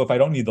possible if I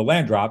don't need the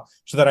land drop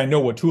so that I know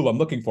what tool I'm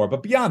looking for.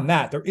 But beyond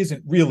that, there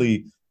isn't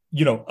really,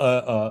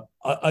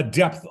 a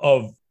depth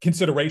of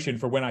consideration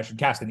for when I should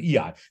cast an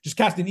EI. Just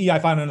cast an EI,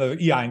 find another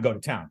EI, and go to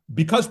town.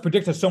 Because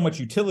Predict has so much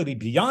utility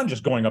beyond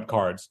just going up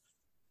cards,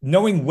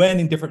 knowing when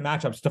in different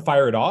matchups to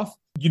fire it off,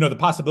 the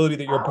possibility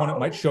that your opponent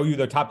might show you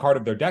the top card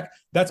of their deck,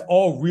 that's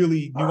all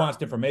really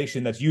nuanced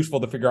information that's useful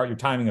to figure out your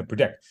timing of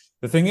Predict.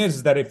 The thing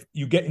is that if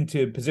you get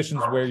into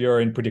positions where you're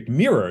in Predict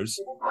mirrors,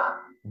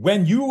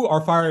 when you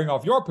are firing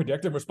off your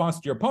Predict in response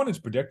to your opponent's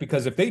Predict,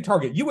 because if they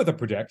target you with a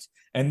Predict,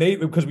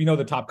 because we know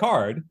the top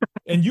card,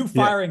 and you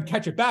fire and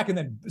catch it back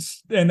and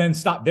then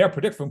stop their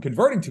Predict from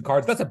converting to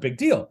cards, that's a big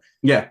deal.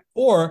 Yeah.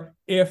 Or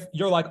if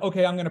you're like,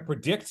 okay, I'm going to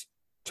Predict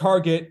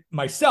target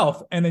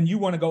myself, and then you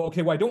want to go,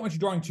 okay, well, I don't want you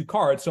drawing 2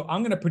 cards, so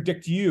I'm going to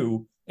Predict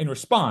you in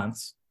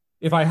response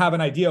if I have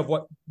an idea of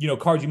what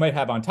cards you might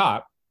have on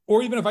top,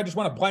 or even if I just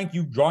want to blank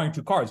you drawing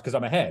 2 cards because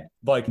I'm ahead.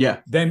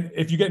 Then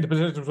if you get into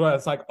positions where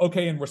it's like,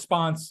 okay, in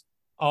response,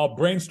 I'll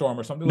brainstorm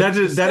or something. That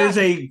is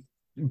a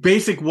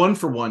basic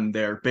 1-for-1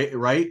 there,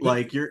 right?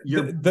 Like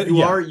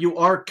you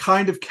are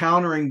kind of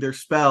countering their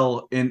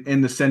spell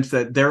in the sense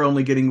that they're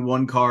only getting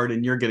 1 card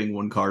and you're getting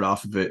 1 card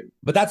off of it.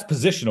 But that's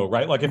positional,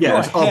 right? Like if you're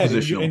it's all ahead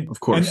positional,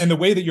 of course. And the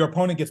way that your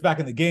opponent gets back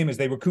in the game is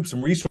they recoup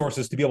some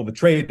resources to be able to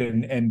trade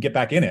and get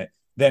back in it.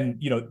 Then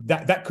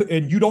that could,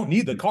 and you don't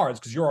need the cards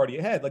because you're already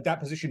ahead. Like that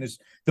position is,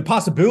 the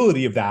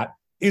possibility of that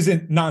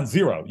isn't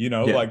non-zero.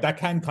 Like that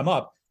can come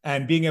up.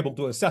 And being able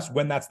to assess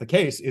when that's the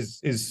case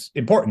is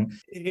important.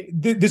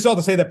 This is all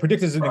to say that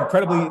Predict is an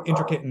incredibly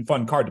intricate and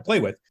fun card to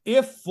play with.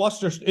 If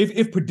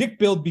Predict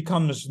build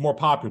becomes more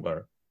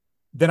popular,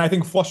 then I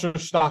think Flusterstorm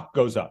stock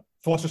goes up.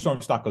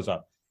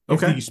 If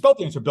the Spell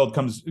Dancer build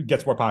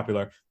gets more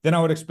popular, then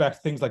I would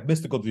expect things like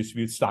Mystical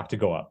Dispute stock to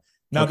go up.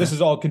 Now, this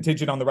is all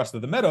contingent on the rest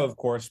of the meta, of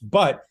course,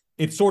 but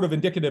it's sort of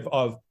indicative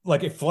of,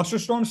 like, if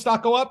Flusterstorm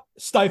stock go up,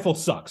 Stifle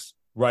sucks,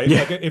 right?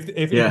 Yeah. Like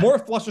if more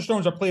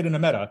Flusterstorms are played in a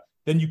meta,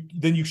 then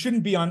you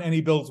shouldn't be on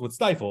any builds with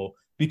Stifle,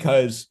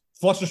 because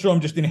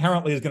Flusterstorm just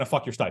inherently is going to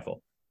fuck your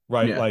Stifle,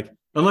 right? Yeah. Like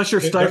unless you're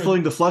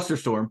stifling the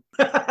Flusterstorm.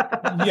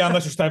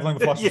 Unless you're stifling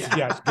the Flusterstorm.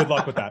 Yes, good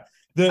luck with that.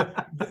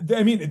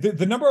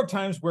 The number of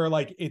times where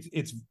like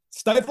it's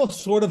Stifle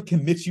sort of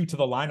commits you to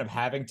the line of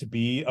having to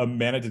be a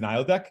mana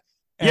denial deck.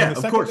 And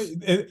of course.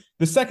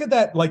 The second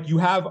that like you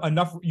have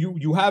enough,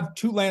 you have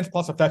 2 lands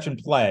plus a fetch in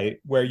play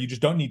where you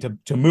just don't need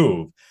to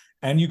move,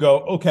 and you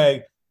go,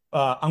 okay,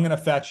 I'm gonna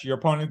fetch. Your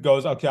opponent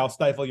goes, okay, I'll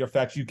stifle your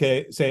fetch. You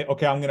can say,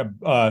 okay, I'm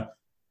gonna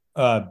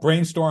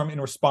brainstorm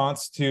in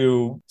response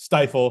to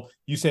stifle.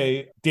 You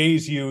say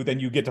daze you, then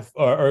you get to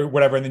or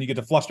whatever, and then you get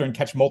to fluster and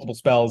catch multiple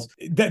spells.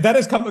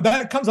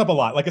 That comes up a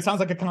lot. Like it sounds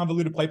like a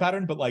convoluted play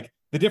pattern, but like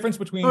the difference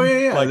between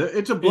like,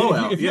 it's a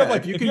blowout. If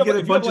you can get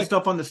a bunch of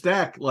stuff on the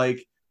stack,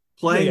 like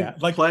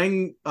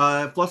playing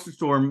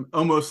Flusterstorm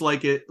almost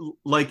like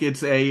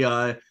it's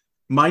a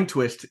Mind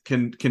Twist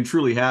can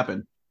truly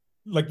happen.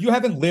 Like you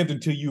haven't lived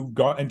until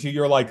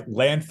you're like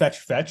land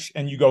fetch,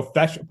 and you go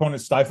fetch opponent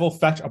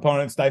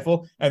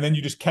stifle, and then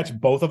you just catch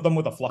both of them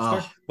with a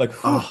fluster. Like 2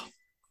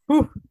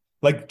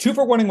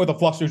 for 1ing with a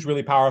fluster is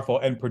really powerful,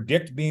 and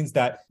Predict means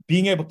that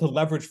being able to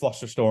leverage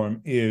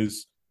Flusterstorm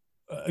is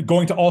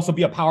going to also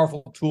be a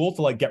powerful tool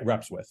to like get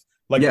reps with.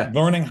 Like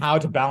learning how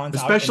to balance,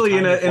 especially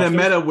in a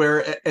meta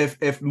where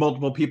if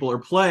multiple people are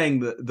playing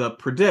the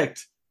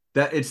Predict,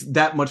 that it's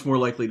that much more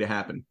likely to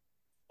happen.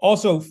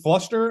 Also,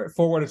 Fluster,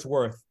 for what it's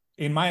worth,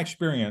 in my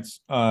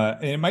experience,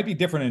 and it might be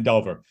different in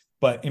Delver,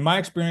 but in my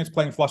experience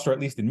playing Fluster, at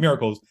least in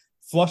Miracles,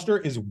 Fluster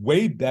is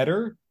way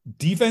better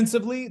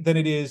defensively than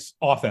it is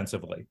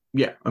offensively.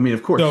 Yeah, I mean,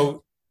 of course.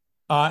 So,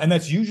 and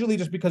that's usually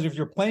just because if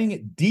you're playing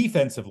it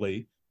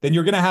defensively, then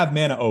you're going to have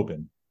mana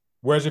open.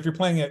 Whereas if you're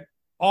playing it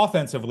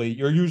offensively,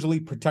 you're usually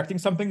protecting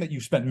something that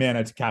you spent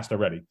mana to cast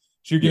already.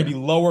 So you're going to be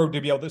lower to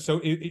be able to. So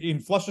in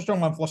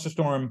Flusterstorm on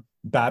Flusterstorm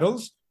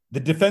battles, the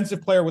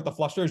defensive player with the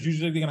fluster is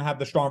usually going to have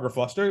the stronger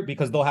fluster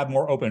because they'll have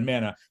more open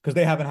mana because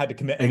they haven't had to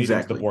commit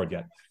anything to the board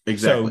yet.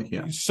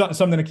 Exactly. So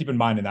something to keep in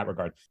mind in that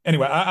regard.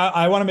 Anyway,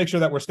 I want to make sure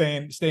that we're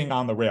staying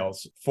on the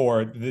rails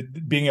for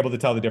being able to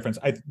tell the difference.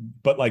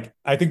 But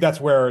I think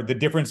that's where the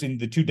difference in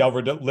the 2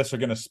 Delver lists are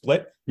going to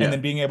split, and then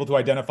being able to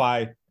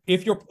identify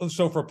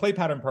for play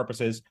pattern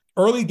purposes,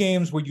 early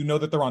games where you know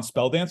that they're on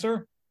Spell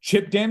Dancer,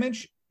 chip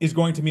damage is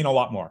going to mean a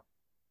lot more.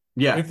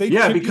 Yeah,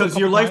 because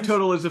your life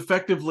total is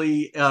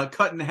effectively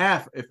cut in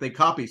half if they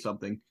copy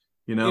something.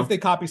 If they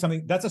copy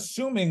something, that's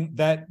assuming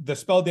that the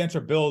Spell Dancer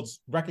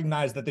builds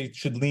recognize that they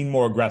should lean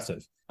more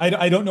aggressive.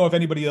 I don't know if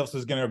anybody else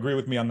is going to agree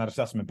with me on that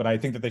assessment, but I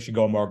think that they should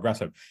go more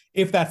aggressive.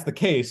 If that's the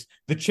case,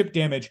 the chip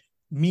damage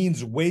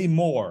means way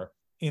more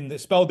in the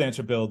Spell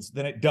Dancer builds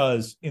than it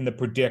does in the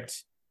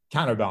Predict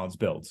counterbalance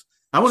builds.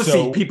 I want to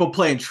see people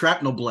playing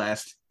Shrapnel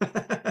Blast.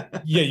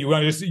 Yeah, you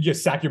want to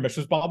just sack your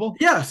Mishra's Bauble?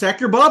 Yeah, sack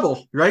your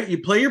Bauble, right?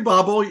 You play your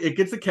Bauble, it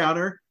gets a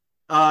counter.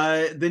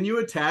 Then you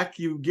attack,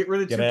 you get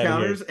rid of 2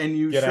 counters, and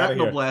you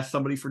Shrapnel Blast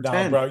somebody for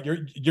 10. Bro,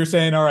 you're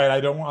saying, all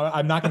right,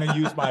 I'm not going to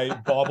use my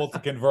Bauble to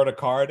convert a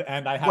card,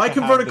 and I have Why to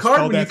convert have a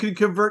card when you can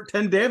convert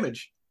 10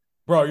 damage?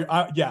 Bro,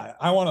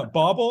 I want a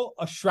Bauble,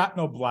 a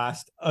Shrapnel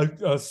Blast,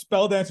 a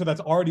Spell Dancer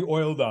that's already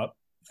oiled up.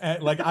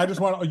 And like,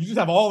 you just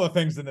have all the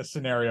things in this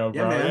scenario,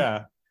 bro.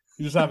 Yeah.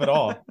 You just have it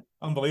all.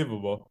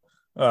 Unbelievable.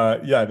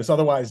 This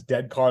otherwise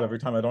dead card every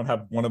time I don't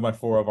have one of my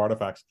 4 of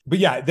artifacts. But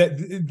yeah,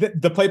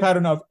 the play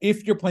pattern of,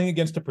 if you're playing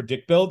against a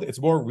predict build, it's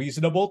more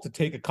reasonable to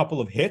take a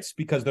couple of hits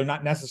because they're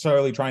not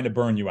necessarily trying to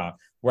burn you out.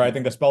 Where I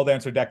think a Spell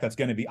Dancer deck that's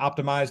going to be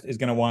optimized is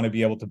going to want to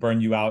be able to burn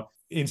you out.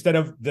 Instead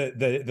of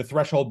the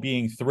threshold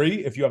being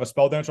 3, if you have a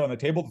Spell Dancer on the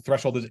table, the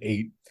threshold is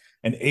 8.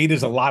 And 8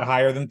 is a lot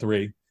higher than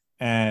 3.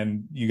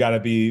 And you got to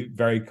be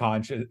very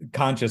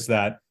conscious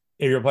that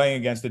if you're playing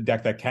against a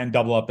deck that can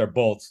double up their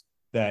bolts,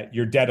 that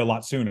you're dead a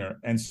lot sooner.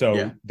 And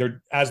so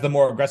they're, as the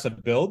more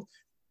aggressive build,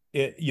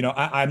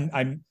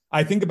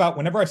 I think about,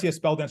 whenever I see a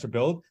Spell Dancer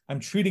build, I'm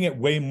treating it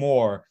way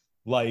more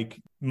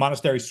like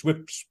Monastery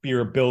Swift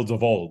Spear builds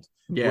of old.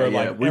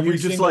 Yeah, where you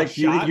just like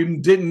shot, you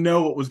didn't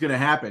know what was going to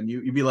happen.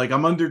 You'd be like,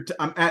 I'm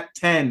at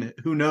 10.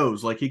 Who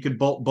knows? Like, he could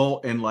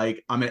bolt, and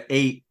like I'm at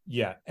 8.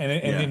 Yeah, and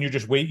then you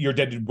just you're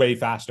dead way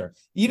faster.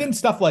 Even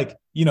stuff like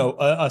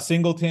a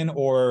Singleton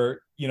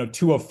or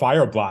 2 of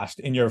Fire Blast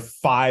in your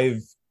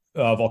 5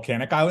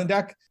 Volcanic Island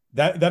deck.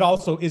 That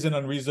also isn't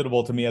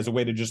unreasonable to me as a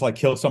way to just like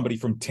kill somebody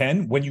from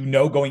 10 when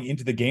going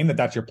into the game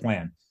that's your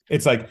plan.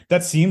 It's like,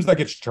 that seems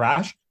like it's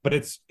trash, but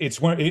it's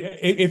when,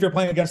 if you're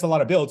playing against a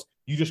lot of builds,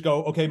 you just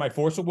go, okay, my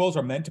Force of Wills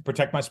are meant to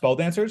protect my Spell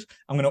Dancers.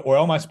 I'm going to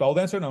oil my Spell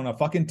Dancer and I'm going to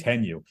fucking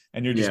 10 you.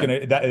 And you're just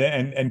going to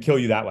and kill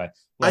you that way.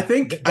 Like,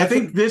 I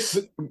think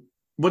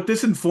what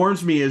this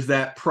informs me is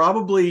that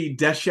probably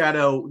Death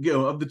Shadow,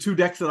 of the 2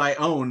 decks that I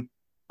own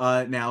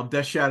now,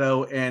 Death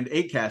Shadow and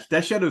 8-cast,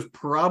 Death Shadow is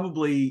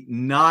probably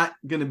not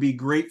going to be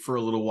great for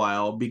a little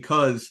while,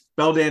 because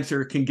Spell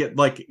Dancer can get,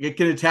 like, it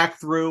can attack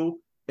through.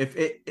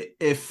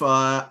 If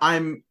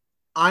I'm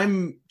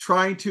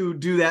trying to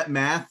do that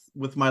math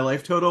with my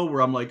life total,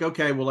 where I'm like,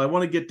 okay, well, I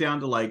want to get down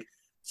to like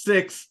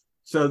 6,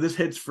 so this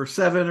hits for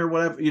 7 or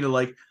whatever,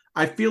 like,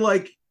 I feel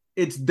like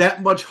it's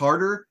that much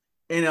harder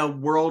in a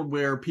world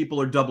where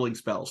people are doubling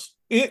spells.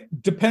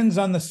 It depends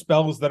on the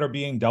spells that are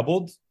being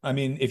doubled. I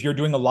mean, if you're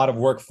doing a lot of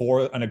work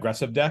for an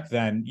aggressive deck,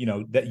 then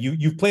that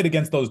you've played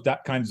against those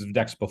kinds of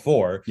decks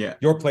before. Yeah,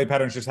 your play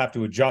patterns just have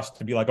to adjust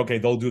to be like, okay,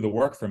 they'll do the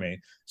work for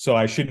me, so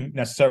I shouldn't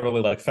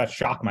necessarily like fetch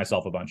shock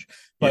myself a bunch.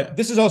 But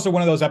this is also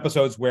one of those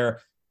episodes where,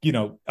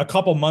 a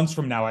couple months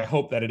from now, I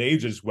hope that it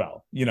ages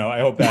well. I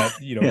hope that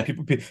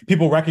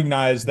people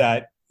recognize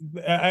that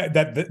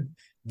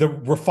the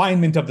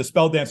refinement of the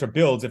Spell Dancer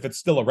builds, if it's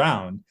still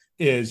around,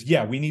 is,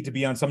 we need to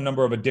be on some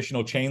number of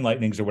additional Chain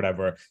Lightnings or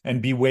whatever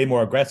and be way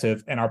more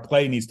aggressive, and our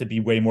play needs to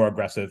be way more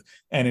aggressive.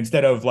 And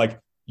instead of like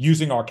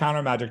using our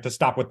counter magic to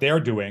stop what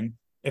they're doing,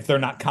 if they're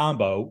not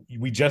combo,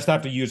 we just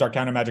have to use our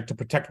counter magic to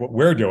protect what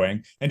we're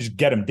doing and just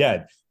get them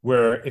dead.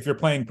 Where if you're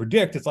playing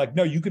Predict, it's like,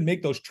 no, you can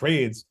make those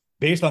trades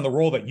based on the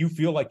role that you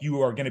feel like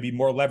you are going to be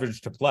more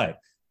leveraged to play.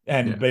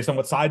 And based on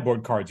what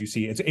sideboard cards you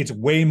see, it's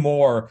way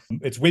more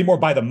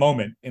by the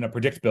moment in a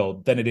Predict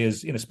build than it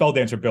is in a Spell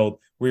Dancer build,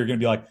 where you're going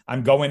to be like,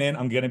 I'm going in,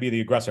 I'm going to be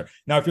the aggressor.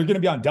 Now, if you're going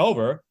to be on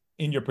Delver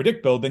in your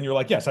Predict build, then you're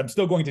like, yes, I'm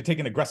still going to take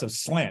an aggressive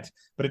slant,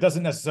 but it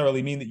doesn't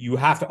necessarily mean that you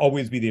have to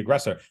always be the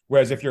aggressor.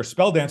 Whereas if you're a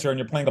Spell Dancer and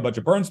you're playing a bunch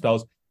of burn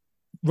spells,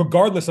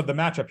 regardless of the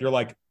matchup, you're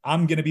like,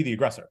 I'm going to be the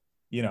aggressor.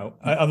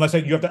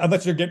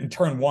 Unless you're getting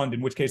turn 1,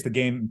 in which case the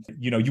game,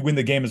 you win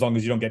the game as long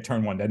as you don't get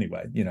turn 1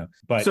 anyway.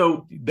 But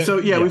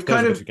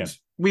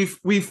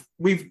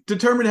we've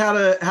determined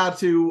how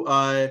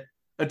to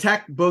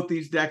attack both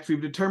these decks.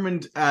 We've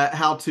determined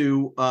how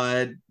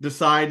to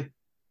decide,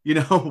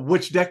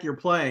 which deck you're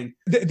playing.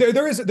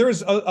 There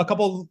is a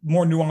couple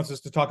more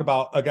nuances to talk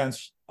about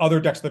against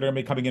other decks that are going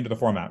to be coming into the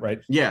format,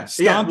 right? Yeah.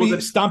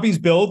 Stompy's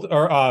build,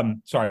 or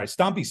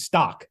Stompy's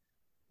stock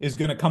is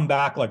going to come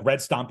back like Red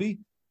Stompy.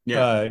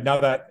 Yeah.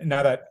 Now that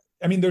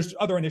I mean, there's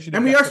other initiatives,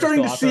 and we are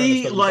starting to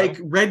see like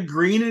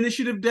red-green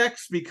initiative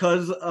decks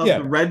because of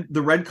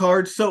the red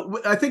cards. So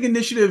I think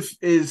initiative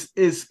is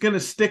going to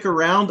stick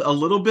around a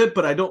little bit,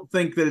 but I don't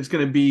think that it's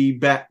going to be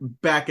back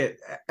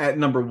at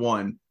number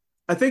 1.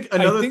 I think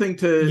another thing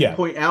to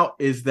point out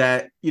is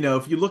that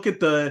if you look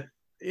at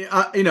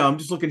I'm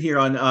just looking here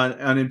on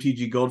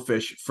MTG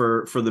Goldfish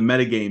for the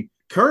metagame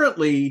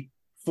currently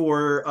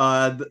for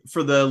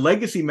the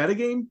legacy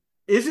metagame.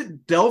 Is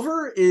it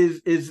Delver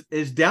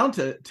is down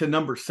to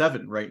number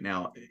 7 right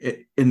now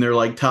in their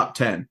like top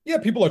 10? Yeah,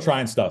 people are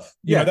trying stuff.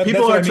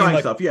 People are trying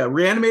stuff. Yeah,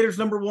 Reanimator's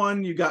number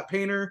 1. You got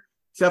Painter,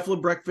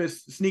 Cephala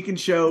Breakfast, Sneak and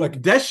Show.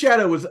 Like, Death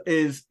Shadow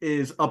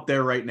is up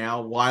there right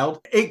now.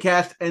 Wild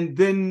 8-cast, and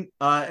then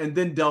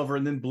Delver,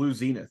 and then Blue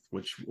Zenith,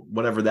 which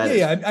whatever that is.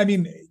 Yeah. I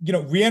mean,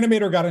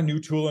 Reanimator got a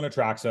new tool in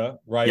Atraxa,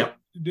 right? Yep.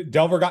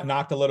 Delver got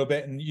knocked a little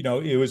bit, and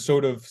it was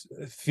sort of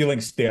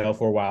feeling stale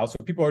for a while. So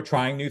people are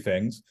trying new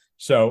things.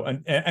 So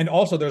and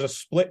also there's a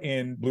split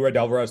in Blue-Red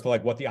Delver as to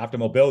like what the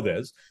optimal build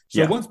is.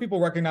 So once people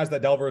recognize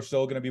that Delver is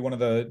still going to be one of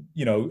the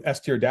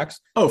S tier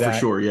decks. Oh, for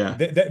sure, yeah.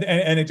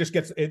 And it just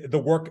gets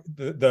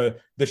the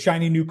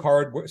shiny new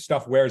card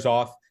stuff wears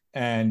off,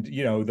 and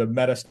the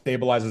meta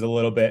stabilizes a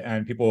little bit,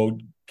 and people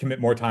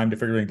commit more time to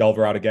figuring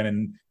Delver out again,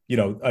 and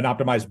an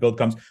optimized build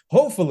comes.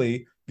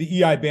 Hopefully,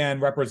 the EI ban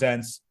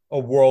represents a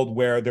world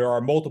where there are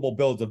multiple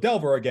builds of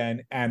Delver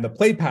again, and the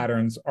play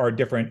patterns are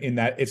different in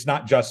that it's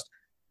not just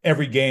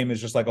every game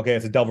is just like, okay,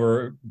 it's a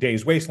Delver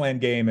Days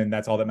Wasteland game, and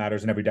that's all that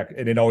matters in every deck,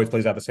 and it always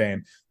plays out the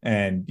same.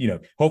 And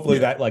hopefully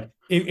that like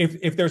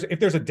if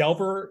there's a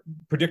Delver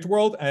Predict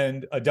world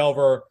and a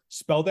Delver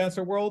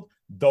Spelldancer world,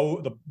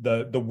 though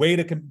the way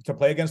to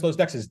play against those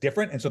decks is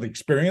different, and so the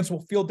experience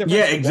will feel different.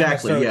 Yeah,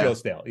 exactly. Yeah, feel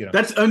stale.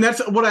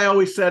 That's what I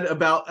always said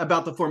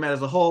about the format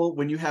as a whole.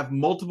 When you have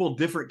multiple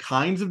different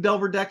kinds of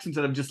Delver decks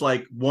instead of just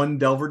like one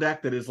Delver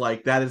deck that is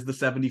the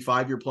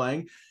 75 you're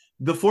playing,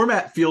 the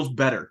format feels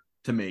better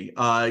to me.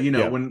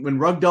 When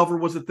Rug Delver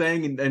was a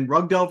thing, and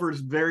Rug Delver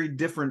is very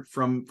different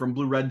from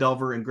Blue-Red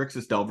Delver and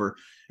Grixis Delver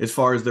as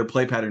far as their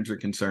play patterns are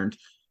concerned.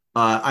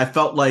 I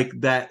felt like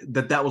that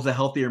was a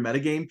healthier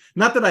metagame.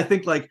 Not that I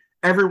think like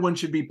everyone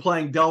should be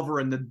playing Delver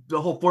and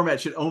the whole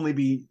format should only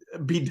be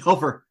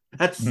Delver.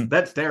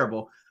 That's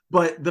terrible.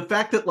 But the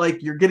fact that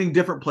like you're getting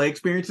different play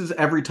experiences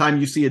every time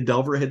you see a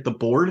Delver hit the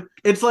board,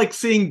 it's like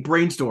seeing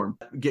Brainstorm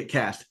get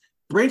cast.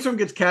 Brainstorm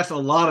gets cast in a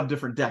lot of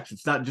different decks.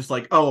 It's not just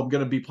like, oh, I'm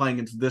going to be playing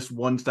into this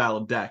one style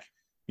of deck.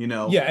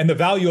 Yeah, and the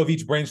value of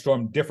each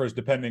Brainstorm differs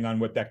depending on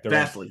what deck they're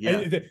Vastly,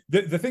 in. Yeah.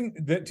 The thing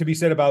that to be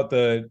said about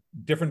the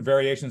different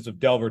variations of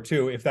Delver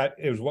too, if that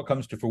is what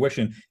comes to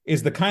fruition,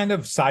 is the kind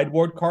of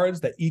sideboard cards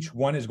that each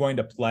one is going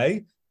to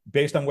play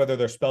based on whether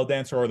they're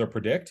Spelldancer or they're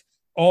Predict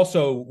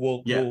also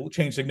will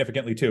change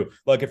significantly too.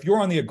 Like if you're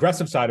on the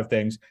aggressive side of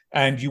things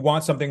and you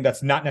want something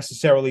that's not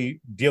necessarily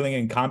dealing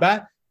in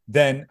combat,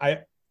 then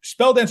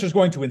Spelldancer is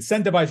going to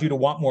incentivize you to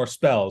want more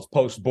spells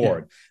post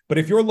board. Yeah. But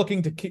if you're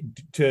looking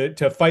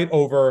to fight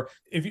over,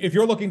 if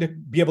you're looking to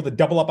be able to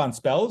double up on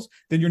spells,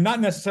 then you're not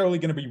necessarily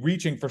going to be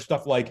reaching for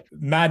stuff like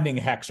Maddening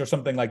Hex or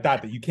something like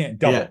that you can't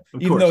double,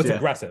 even though it's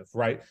aggressive,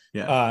 right?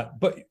 Yeah.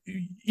 But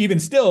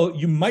even still,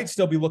 you might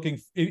still be looking,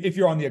 if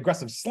you're on the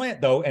aggressive slant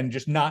though, and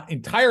just not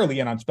entirely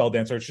in on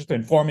Spelldancer, it's just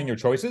informing your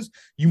choices,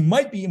 you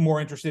might be more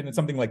interested in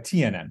something like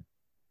TNN.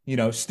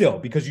 Still,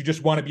 because you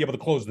just want to be able to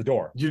close the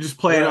door. You just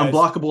play an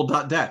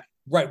unblockable deck.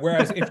 Right.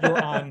 Whereas if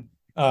you're on,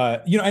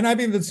 and I've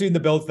even seen the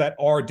builds that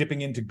are dipping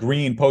into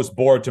green post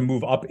board to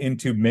move up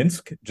into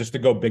Minsk just to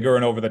go bigger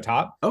and over the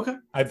top. Okay.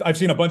 I've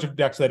seen a bunch of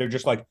decks that are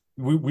just like,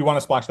 we want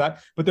to splash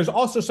that. But there's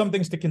also some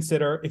things to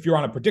consider if you're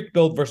on a Predict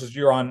build versus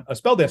you're on a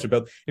Spelldancer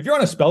build. If you're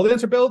on a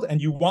Spelldancer build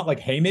and you want like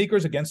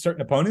haymakers against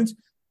certain opponents,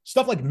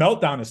 stuff like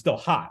Meltdown is still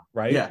hot,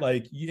 right? Yeah.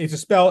 Like it's a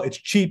spell, it's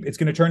cheap, it's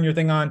going to turn your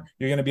thing on,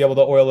 you're going to be able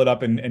to oil it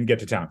up and get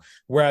to town.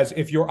 Whereas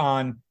if you're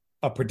on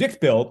a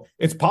Predict build,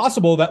 it's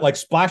possible that like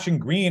splashing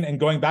green and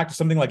going back to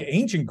something like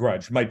Ancient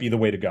Grudge might be the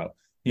way to go,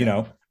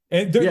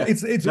 And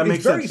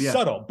it's very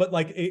subtle, but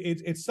like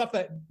it's stuff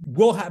that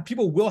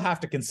people will have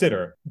to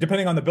consider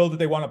depending on the build that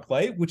they want to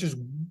play, which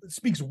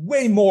speaks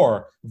way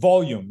more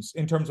volumes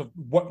in terms of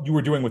what you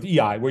were doing with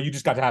EI, where you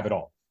just got to have it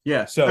all.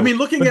 Yeah. So I mean,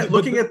 looking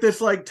at this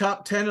like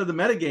top 10 of the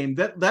metagame,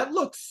 that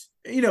looks,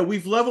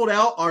 we've leveled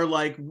out our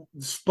like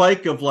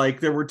spike of like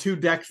there were two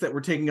decks that were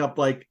taking up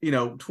like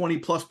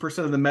 20+%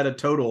 of the meta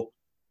total.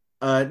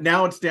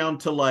 Now it's down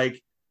to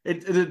like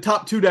the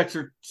top two decks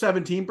are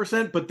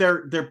 17%, but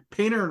they're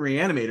Painter and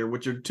Reanimator,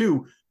 which are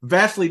two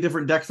vastly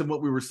different decks than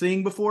what we were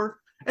seeing before.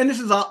 And this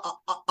is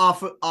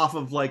off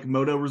of like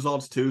Moto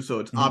results too, so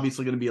it's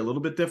obviously going to be a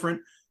little bit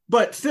different.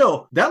 But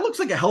still, that looks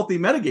like a healthy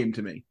metagame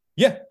to me.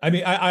 Yeah, I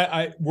mean,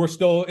 I we're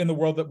still in the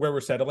world where we're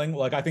settling.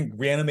 Like, I think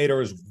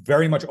Reanimator is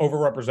very much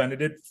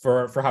overrepresented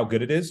for how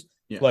good it is.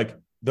 Yeah. Like,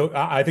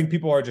 I think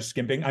people are just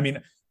skimping. I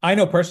mean, I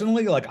know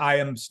personally, like, I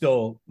am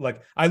still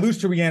like I lose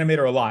to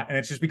Reanimator a lot, and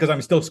it's just because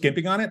I'm still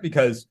skimping on it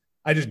because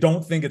I just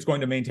don't think it's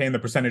going to maintain the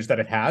percentage that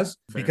it has.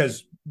 Fair.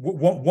 Because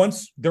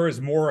once there is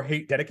more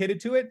hate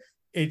dedicated to it,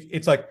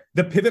 it's like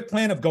the pivot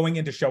plan of going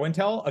into show and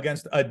tell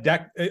against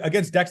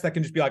decks that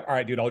can just be like, all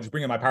right, dude, I'll just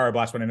bring in my Power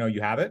Blast when I know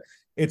you have it.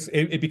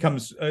 It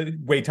becomes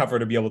way tougher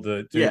to be able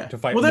to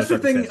fight. Well, that's the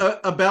thing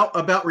about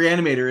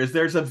Reanimator is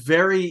there's a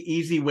very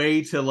easy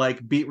way to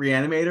like beat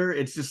Reanimator.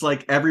 It's just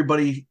like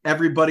everybody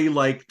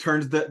like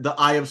turns the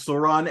Eye of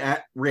Sauron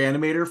at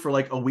Reanimator for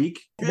like a week,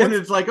 and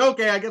it's like,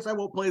 okay, I guess I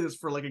won't play this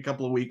for like a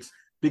couple of weeks.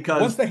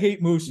 Because once the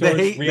hate moves towards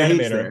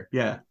Reanimator,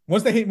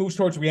 once the hate moves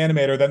towards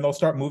Reanimator, then they'll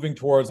start moving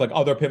towards like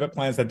other pivot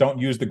plans that don't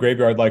use the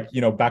graveyard, like, you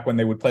know, back when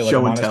they would play like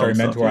Show a and tell Monastery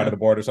stuff, Mentor out of the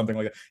board or something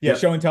like that. Yeah, Yep.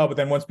 show and tell. But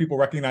then once people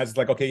recognize it's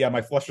like, okay, yeah,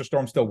 my Fluster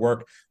Storm still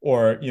work,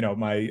 or, you know,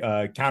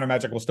 my counter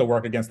magic will still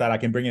work against that. I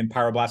can bring in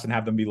Pyroblast and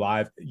have them be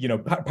live. You know,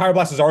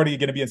 Pyroblast is already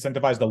going to be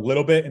incentivized a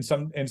little bit in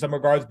some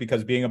regards,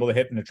 because being able to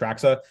hit an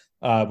Atraxa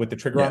with the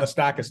trigger on the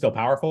stack is still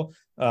powerful,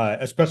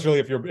 especially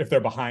if they're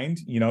behind,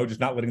 you know, just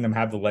not letting them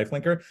have the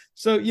lifelinker.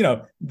 So, you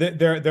know,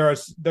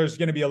 there's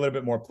going to be a little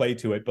bit more play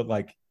to it, but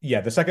like,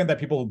 yeah, the second that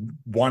people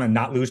want to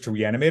not lose to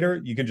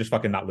Reanimator, you can just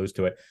fucking not lose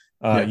to it.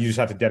 You just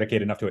have to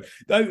dedicate enough to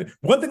it.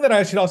 One thing that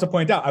I should also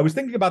point out, I was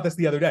thinking about this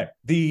the other day,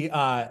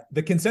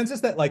 the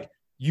consensus that like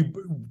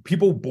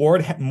people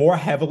board more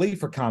heavily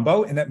for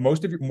combo, and that more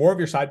of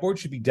your sideboard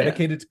should be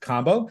dedicated to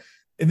combo.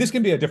 And this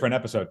can be a different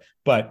episode,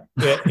 but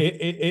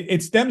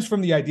it stems from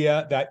the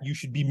idea that you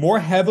should be more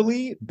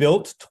heavily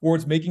built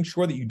towards making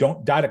sure that you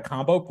don't die to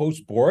combo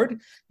post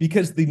board,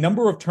 because the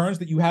number of turns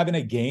that you have in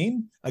a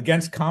game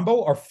against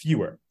combo are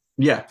fewer.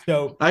 Yeah,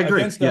 so I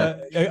agree.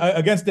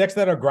 Against decks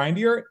that are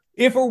grindier,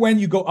 if or when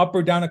you go up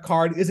or down a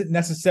card isn't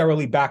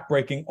necessarily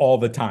backbreaking all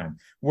the time.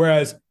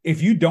 Whereas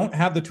if you don't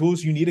have the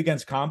tools you need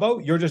against combo,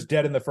 you're just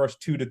dead in the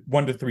first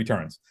 1 to 3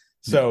 turns.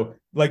 So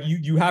like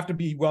you have to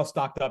be well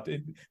stocked up.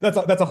 That's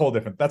a whole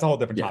different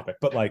topic.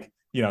 But like,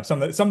 you know,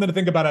 something to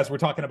think about as we're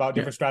talking about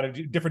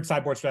different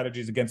sideboard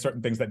strategies against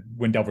certain things that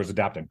when Delver's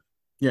adapting.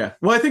 Yeah.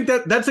 Well, I think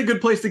that's a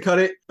good place to cut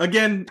it.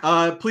 Again,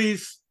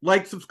 please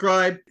like,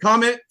 subscribe,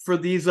 comment for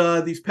these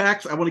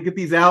packs. I want to get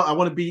these out. I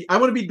want to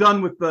be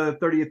done with the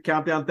 30th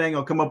countdown thing.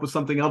 I'll come up with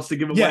something else to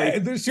give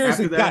away. Yeah,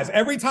 seriously, guys.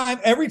 Every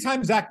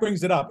time Zach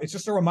brings it up, it's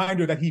just a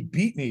reminder that he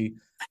beat me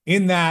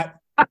in that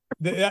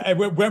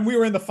when we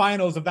were in the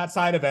finals of that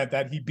side event,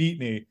 that he beat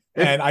me,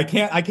 and I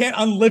can't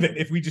unlive it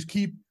if we just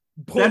keep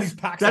pulling these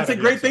packs. That's a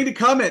great thing to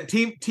comment.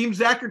 Team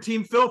Zach or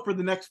Team Phil for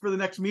the next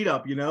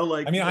meetup. You know,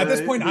 like, I mean, at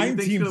this point, I'm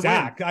Team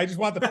Zach. Win? I just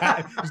want the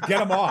pack. Just get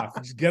them off.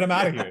 Just get them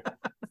out of here.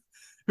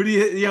 Who do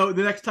you know?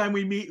 The next time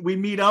we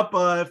meet up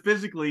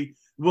physically,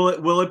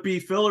 will it be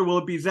Phil or will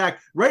it be Zach?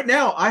 Right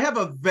now, I have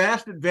a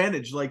vast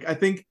advantage. Like, I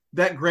think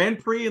that Grand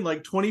Prix in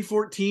like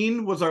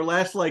 2014 was our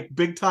last like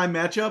big time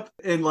matchup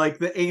in like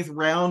the 8th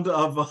round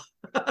of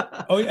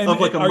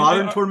like a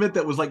modern tournament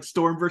that was like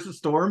Storm versus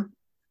Storm.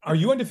 Are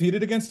you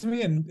undefeated against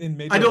me in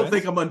major I don't events?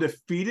 think I'm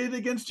undefeated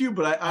against you,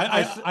 but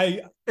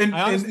I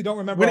honestly don't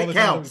remember all the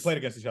times we played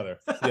against each other.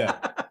 Yeah,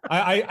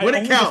 I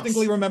only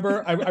distinctly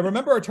remember. I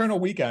remember Eternal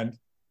Weekend,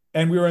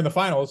 and we were in the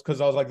finals because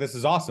I was like, "This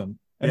is awesome,"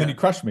 and then he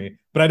crushed me.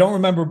 But I don't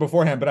remember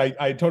beforehand. But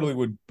I totally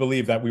would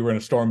believe that we were in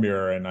a Storm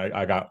mirror, and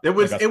I got it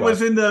was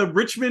in the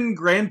Richmond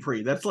Grand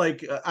Prix. That's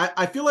like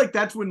I feel like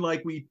that's when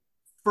like we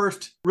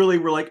first really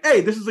were like,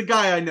 "Hey, this is a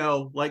guy I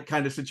know," like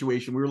kind of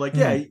situation. We were like,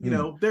 "Yeah, you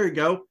know, there you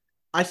go.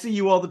 I see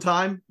you all the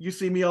time. You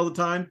see me all the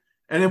time."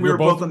 And then we were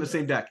both on the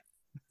same deck.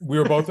 We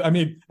were both. I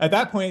mean, at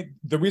that point,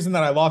 the reason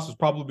that I lost was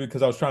probably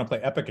because I was trying to play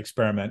Epic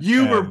Experiment.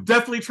 You were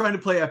definitely trying to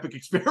play Epic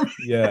Experiment.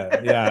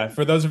 Yeah.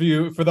 For those of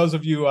you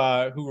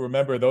who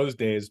remember those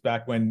days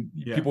back when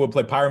people would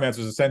play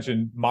Pyromancer's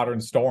Ascension, Modern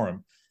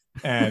Storm,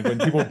 and when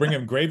people would bring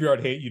him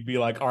Graveyard Hate, you'd be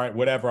like, "All right,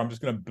 whatever. I'm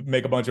just going to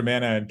make a bunch of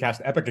mana and cast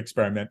Epic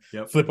Experiment,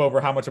 flip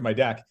over how much of my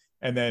deck,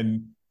 and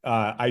then."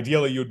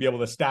 Ideally, you would be able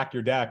to stack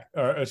your deck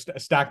or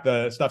stack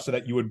the stuff so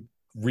that you would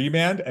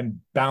remand and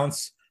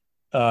bounce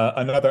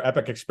another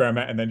Epic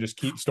Experiment and then just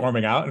keep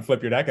storming out and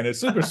flip your deck. And it's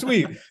super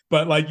sweet,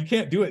 but like you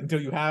can't do it until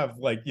you have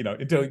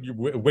until you're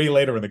way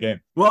later in the game.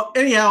 Well,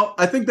 anyhow,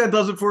 I think that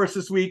does it for us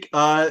this week.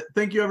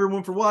 Thank you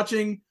everyone for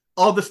watching.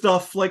 All the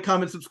stuff, like,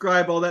 comment,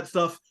 subscribe, all that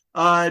stuff.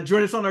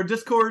 Join us on our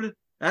Discord.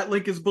 That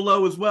link is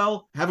below as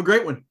well. Have a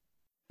great one.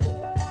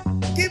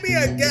 Give me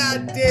a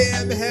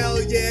goddamn hell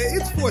yeah.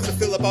 It's Forza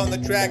Phillip on the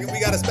track, and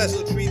we got a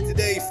special treat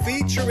today.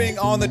 Featuring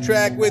on the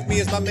track with me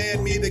is my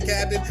man, Me the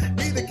Captain.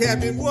 Me the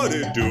Captain, what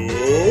it do?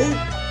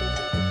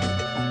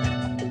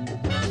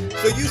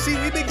 So you see,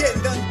 we've been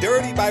getting done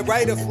dirty by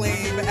Rite of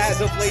Flame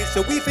as of late,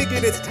 so we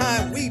figured it's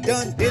time we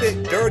done did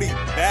it dirty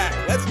back.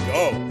 Let's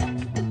go.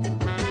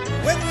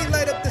 When we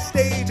light up the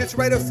stage, it's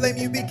Rite of Flame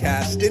you be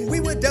casting. We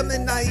were dumb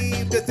and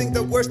naive to think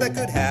the worst that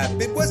could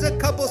happen was a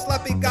couple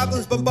sloppy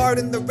goblins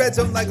bombarding the red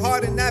zone like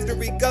Harden after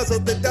he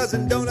guzzled the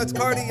dozen donuts.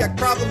 Cardiac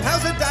problem.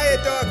 How's a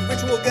Diet Dog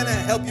ritual gonna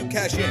help you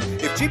cash in?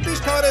 If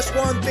Cheapies taught us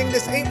one thing,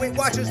 this ain't Weight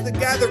Watchers the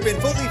Gathering.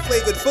 Fully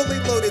flavored, fully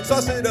loaded,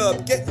 sauce it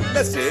up, getting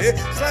messy.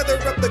 Slather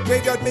up the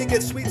graveyard, make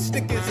it sweet,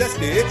 sticky,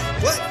 zesty.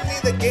 Gluttony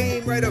the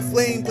game, Rite of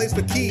Flame plays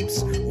for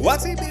keeps.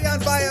 Watsy be on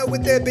fire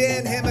with their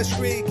band Hammer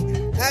Shriek.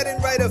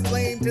 Adding Rite of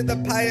Flame to the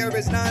pyre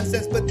is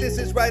nonsense, but this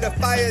is Rite of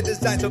Fire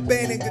design, so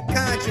banning good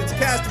conscience.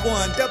 Cast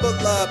one, double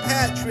up,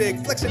 hat trick,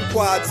 flexing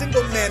quad,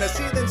 single mana,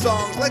 seething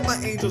songs like my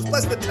angels,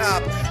 bless the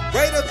top.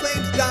 Rite of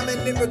Flame's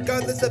dominant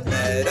regardless of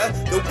meta.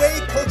 The way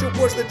culture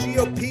wars the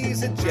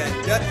GOP's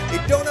agenda.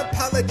 It don't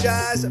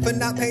apologize for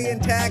not paying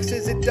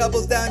taxes. It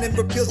doubles down and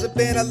repeals the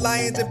ban of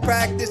lions in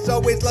practice.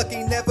 Always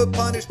lucky, never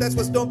punished, that's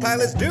what stone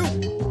pilots do.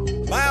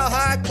 Mile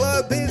High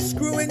Club is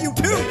screwing you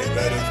too.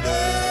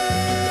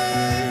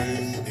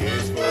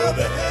 For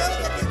the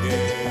hell of the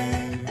game.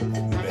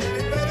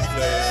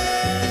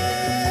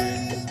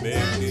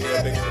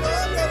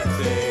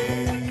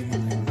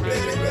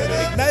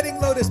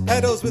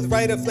 pedals with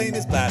Rite of Flame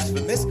is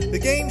blasphemous. The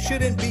game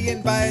shouldn't be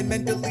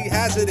environmentally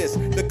hazardous.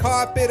 The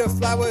carpet of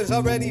flowers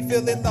already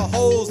fill in the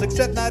holes,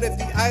 except not if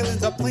the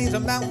islands are plains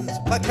or mountains,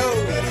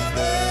 plateaus.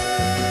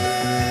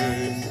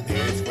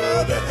 It's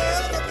for the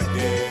hell of the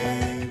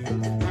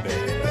game.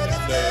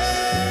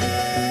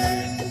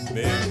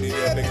 Make the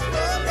epic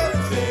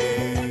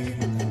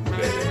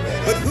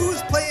But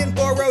who's playing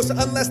Boros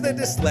unless they're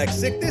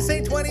dyslexic? This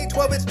ain't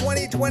 2012, it's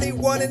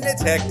 2021 and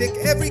it's hectic.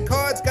 Every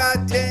card's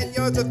got 10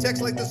 yards of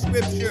text like the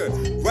scripture.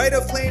 Rite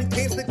of Flame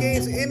paints the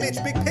game's image,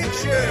 big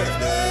picture.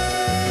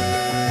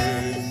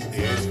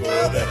 It's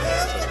for the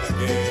hell of the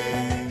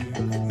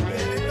game.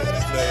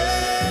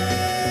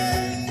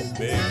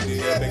 Make the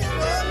epic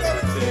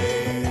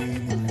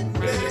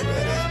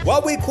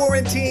While we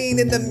quarantine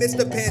in the midst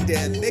of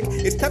pandemic,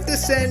 it's tough to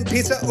send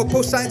pizza or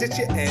post signs at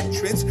your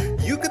entrance.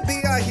 You could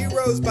be our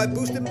heroes by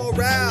boosting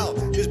morale.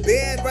 Just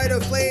ban Rite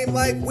of Flame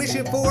like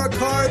wishing for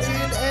cards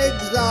in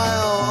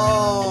exile.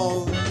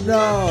 Oh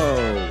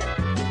no.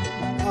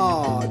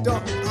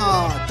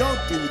 Don't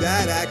do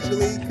that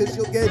actually, because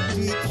you'll get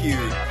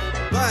DQ'd.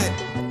 But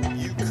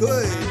you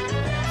could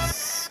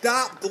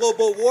stop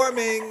global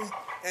warming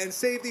and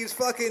save these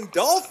fucking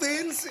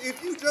dolphins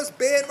if you just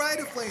ban Rite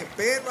of Flame.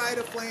 Ban Rite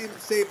of Flame,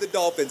 save the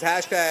dolphins.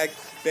 Hashtag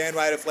ban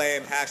Rite of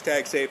Flame,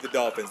 hashtag save the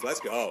dolphins. Let's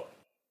go.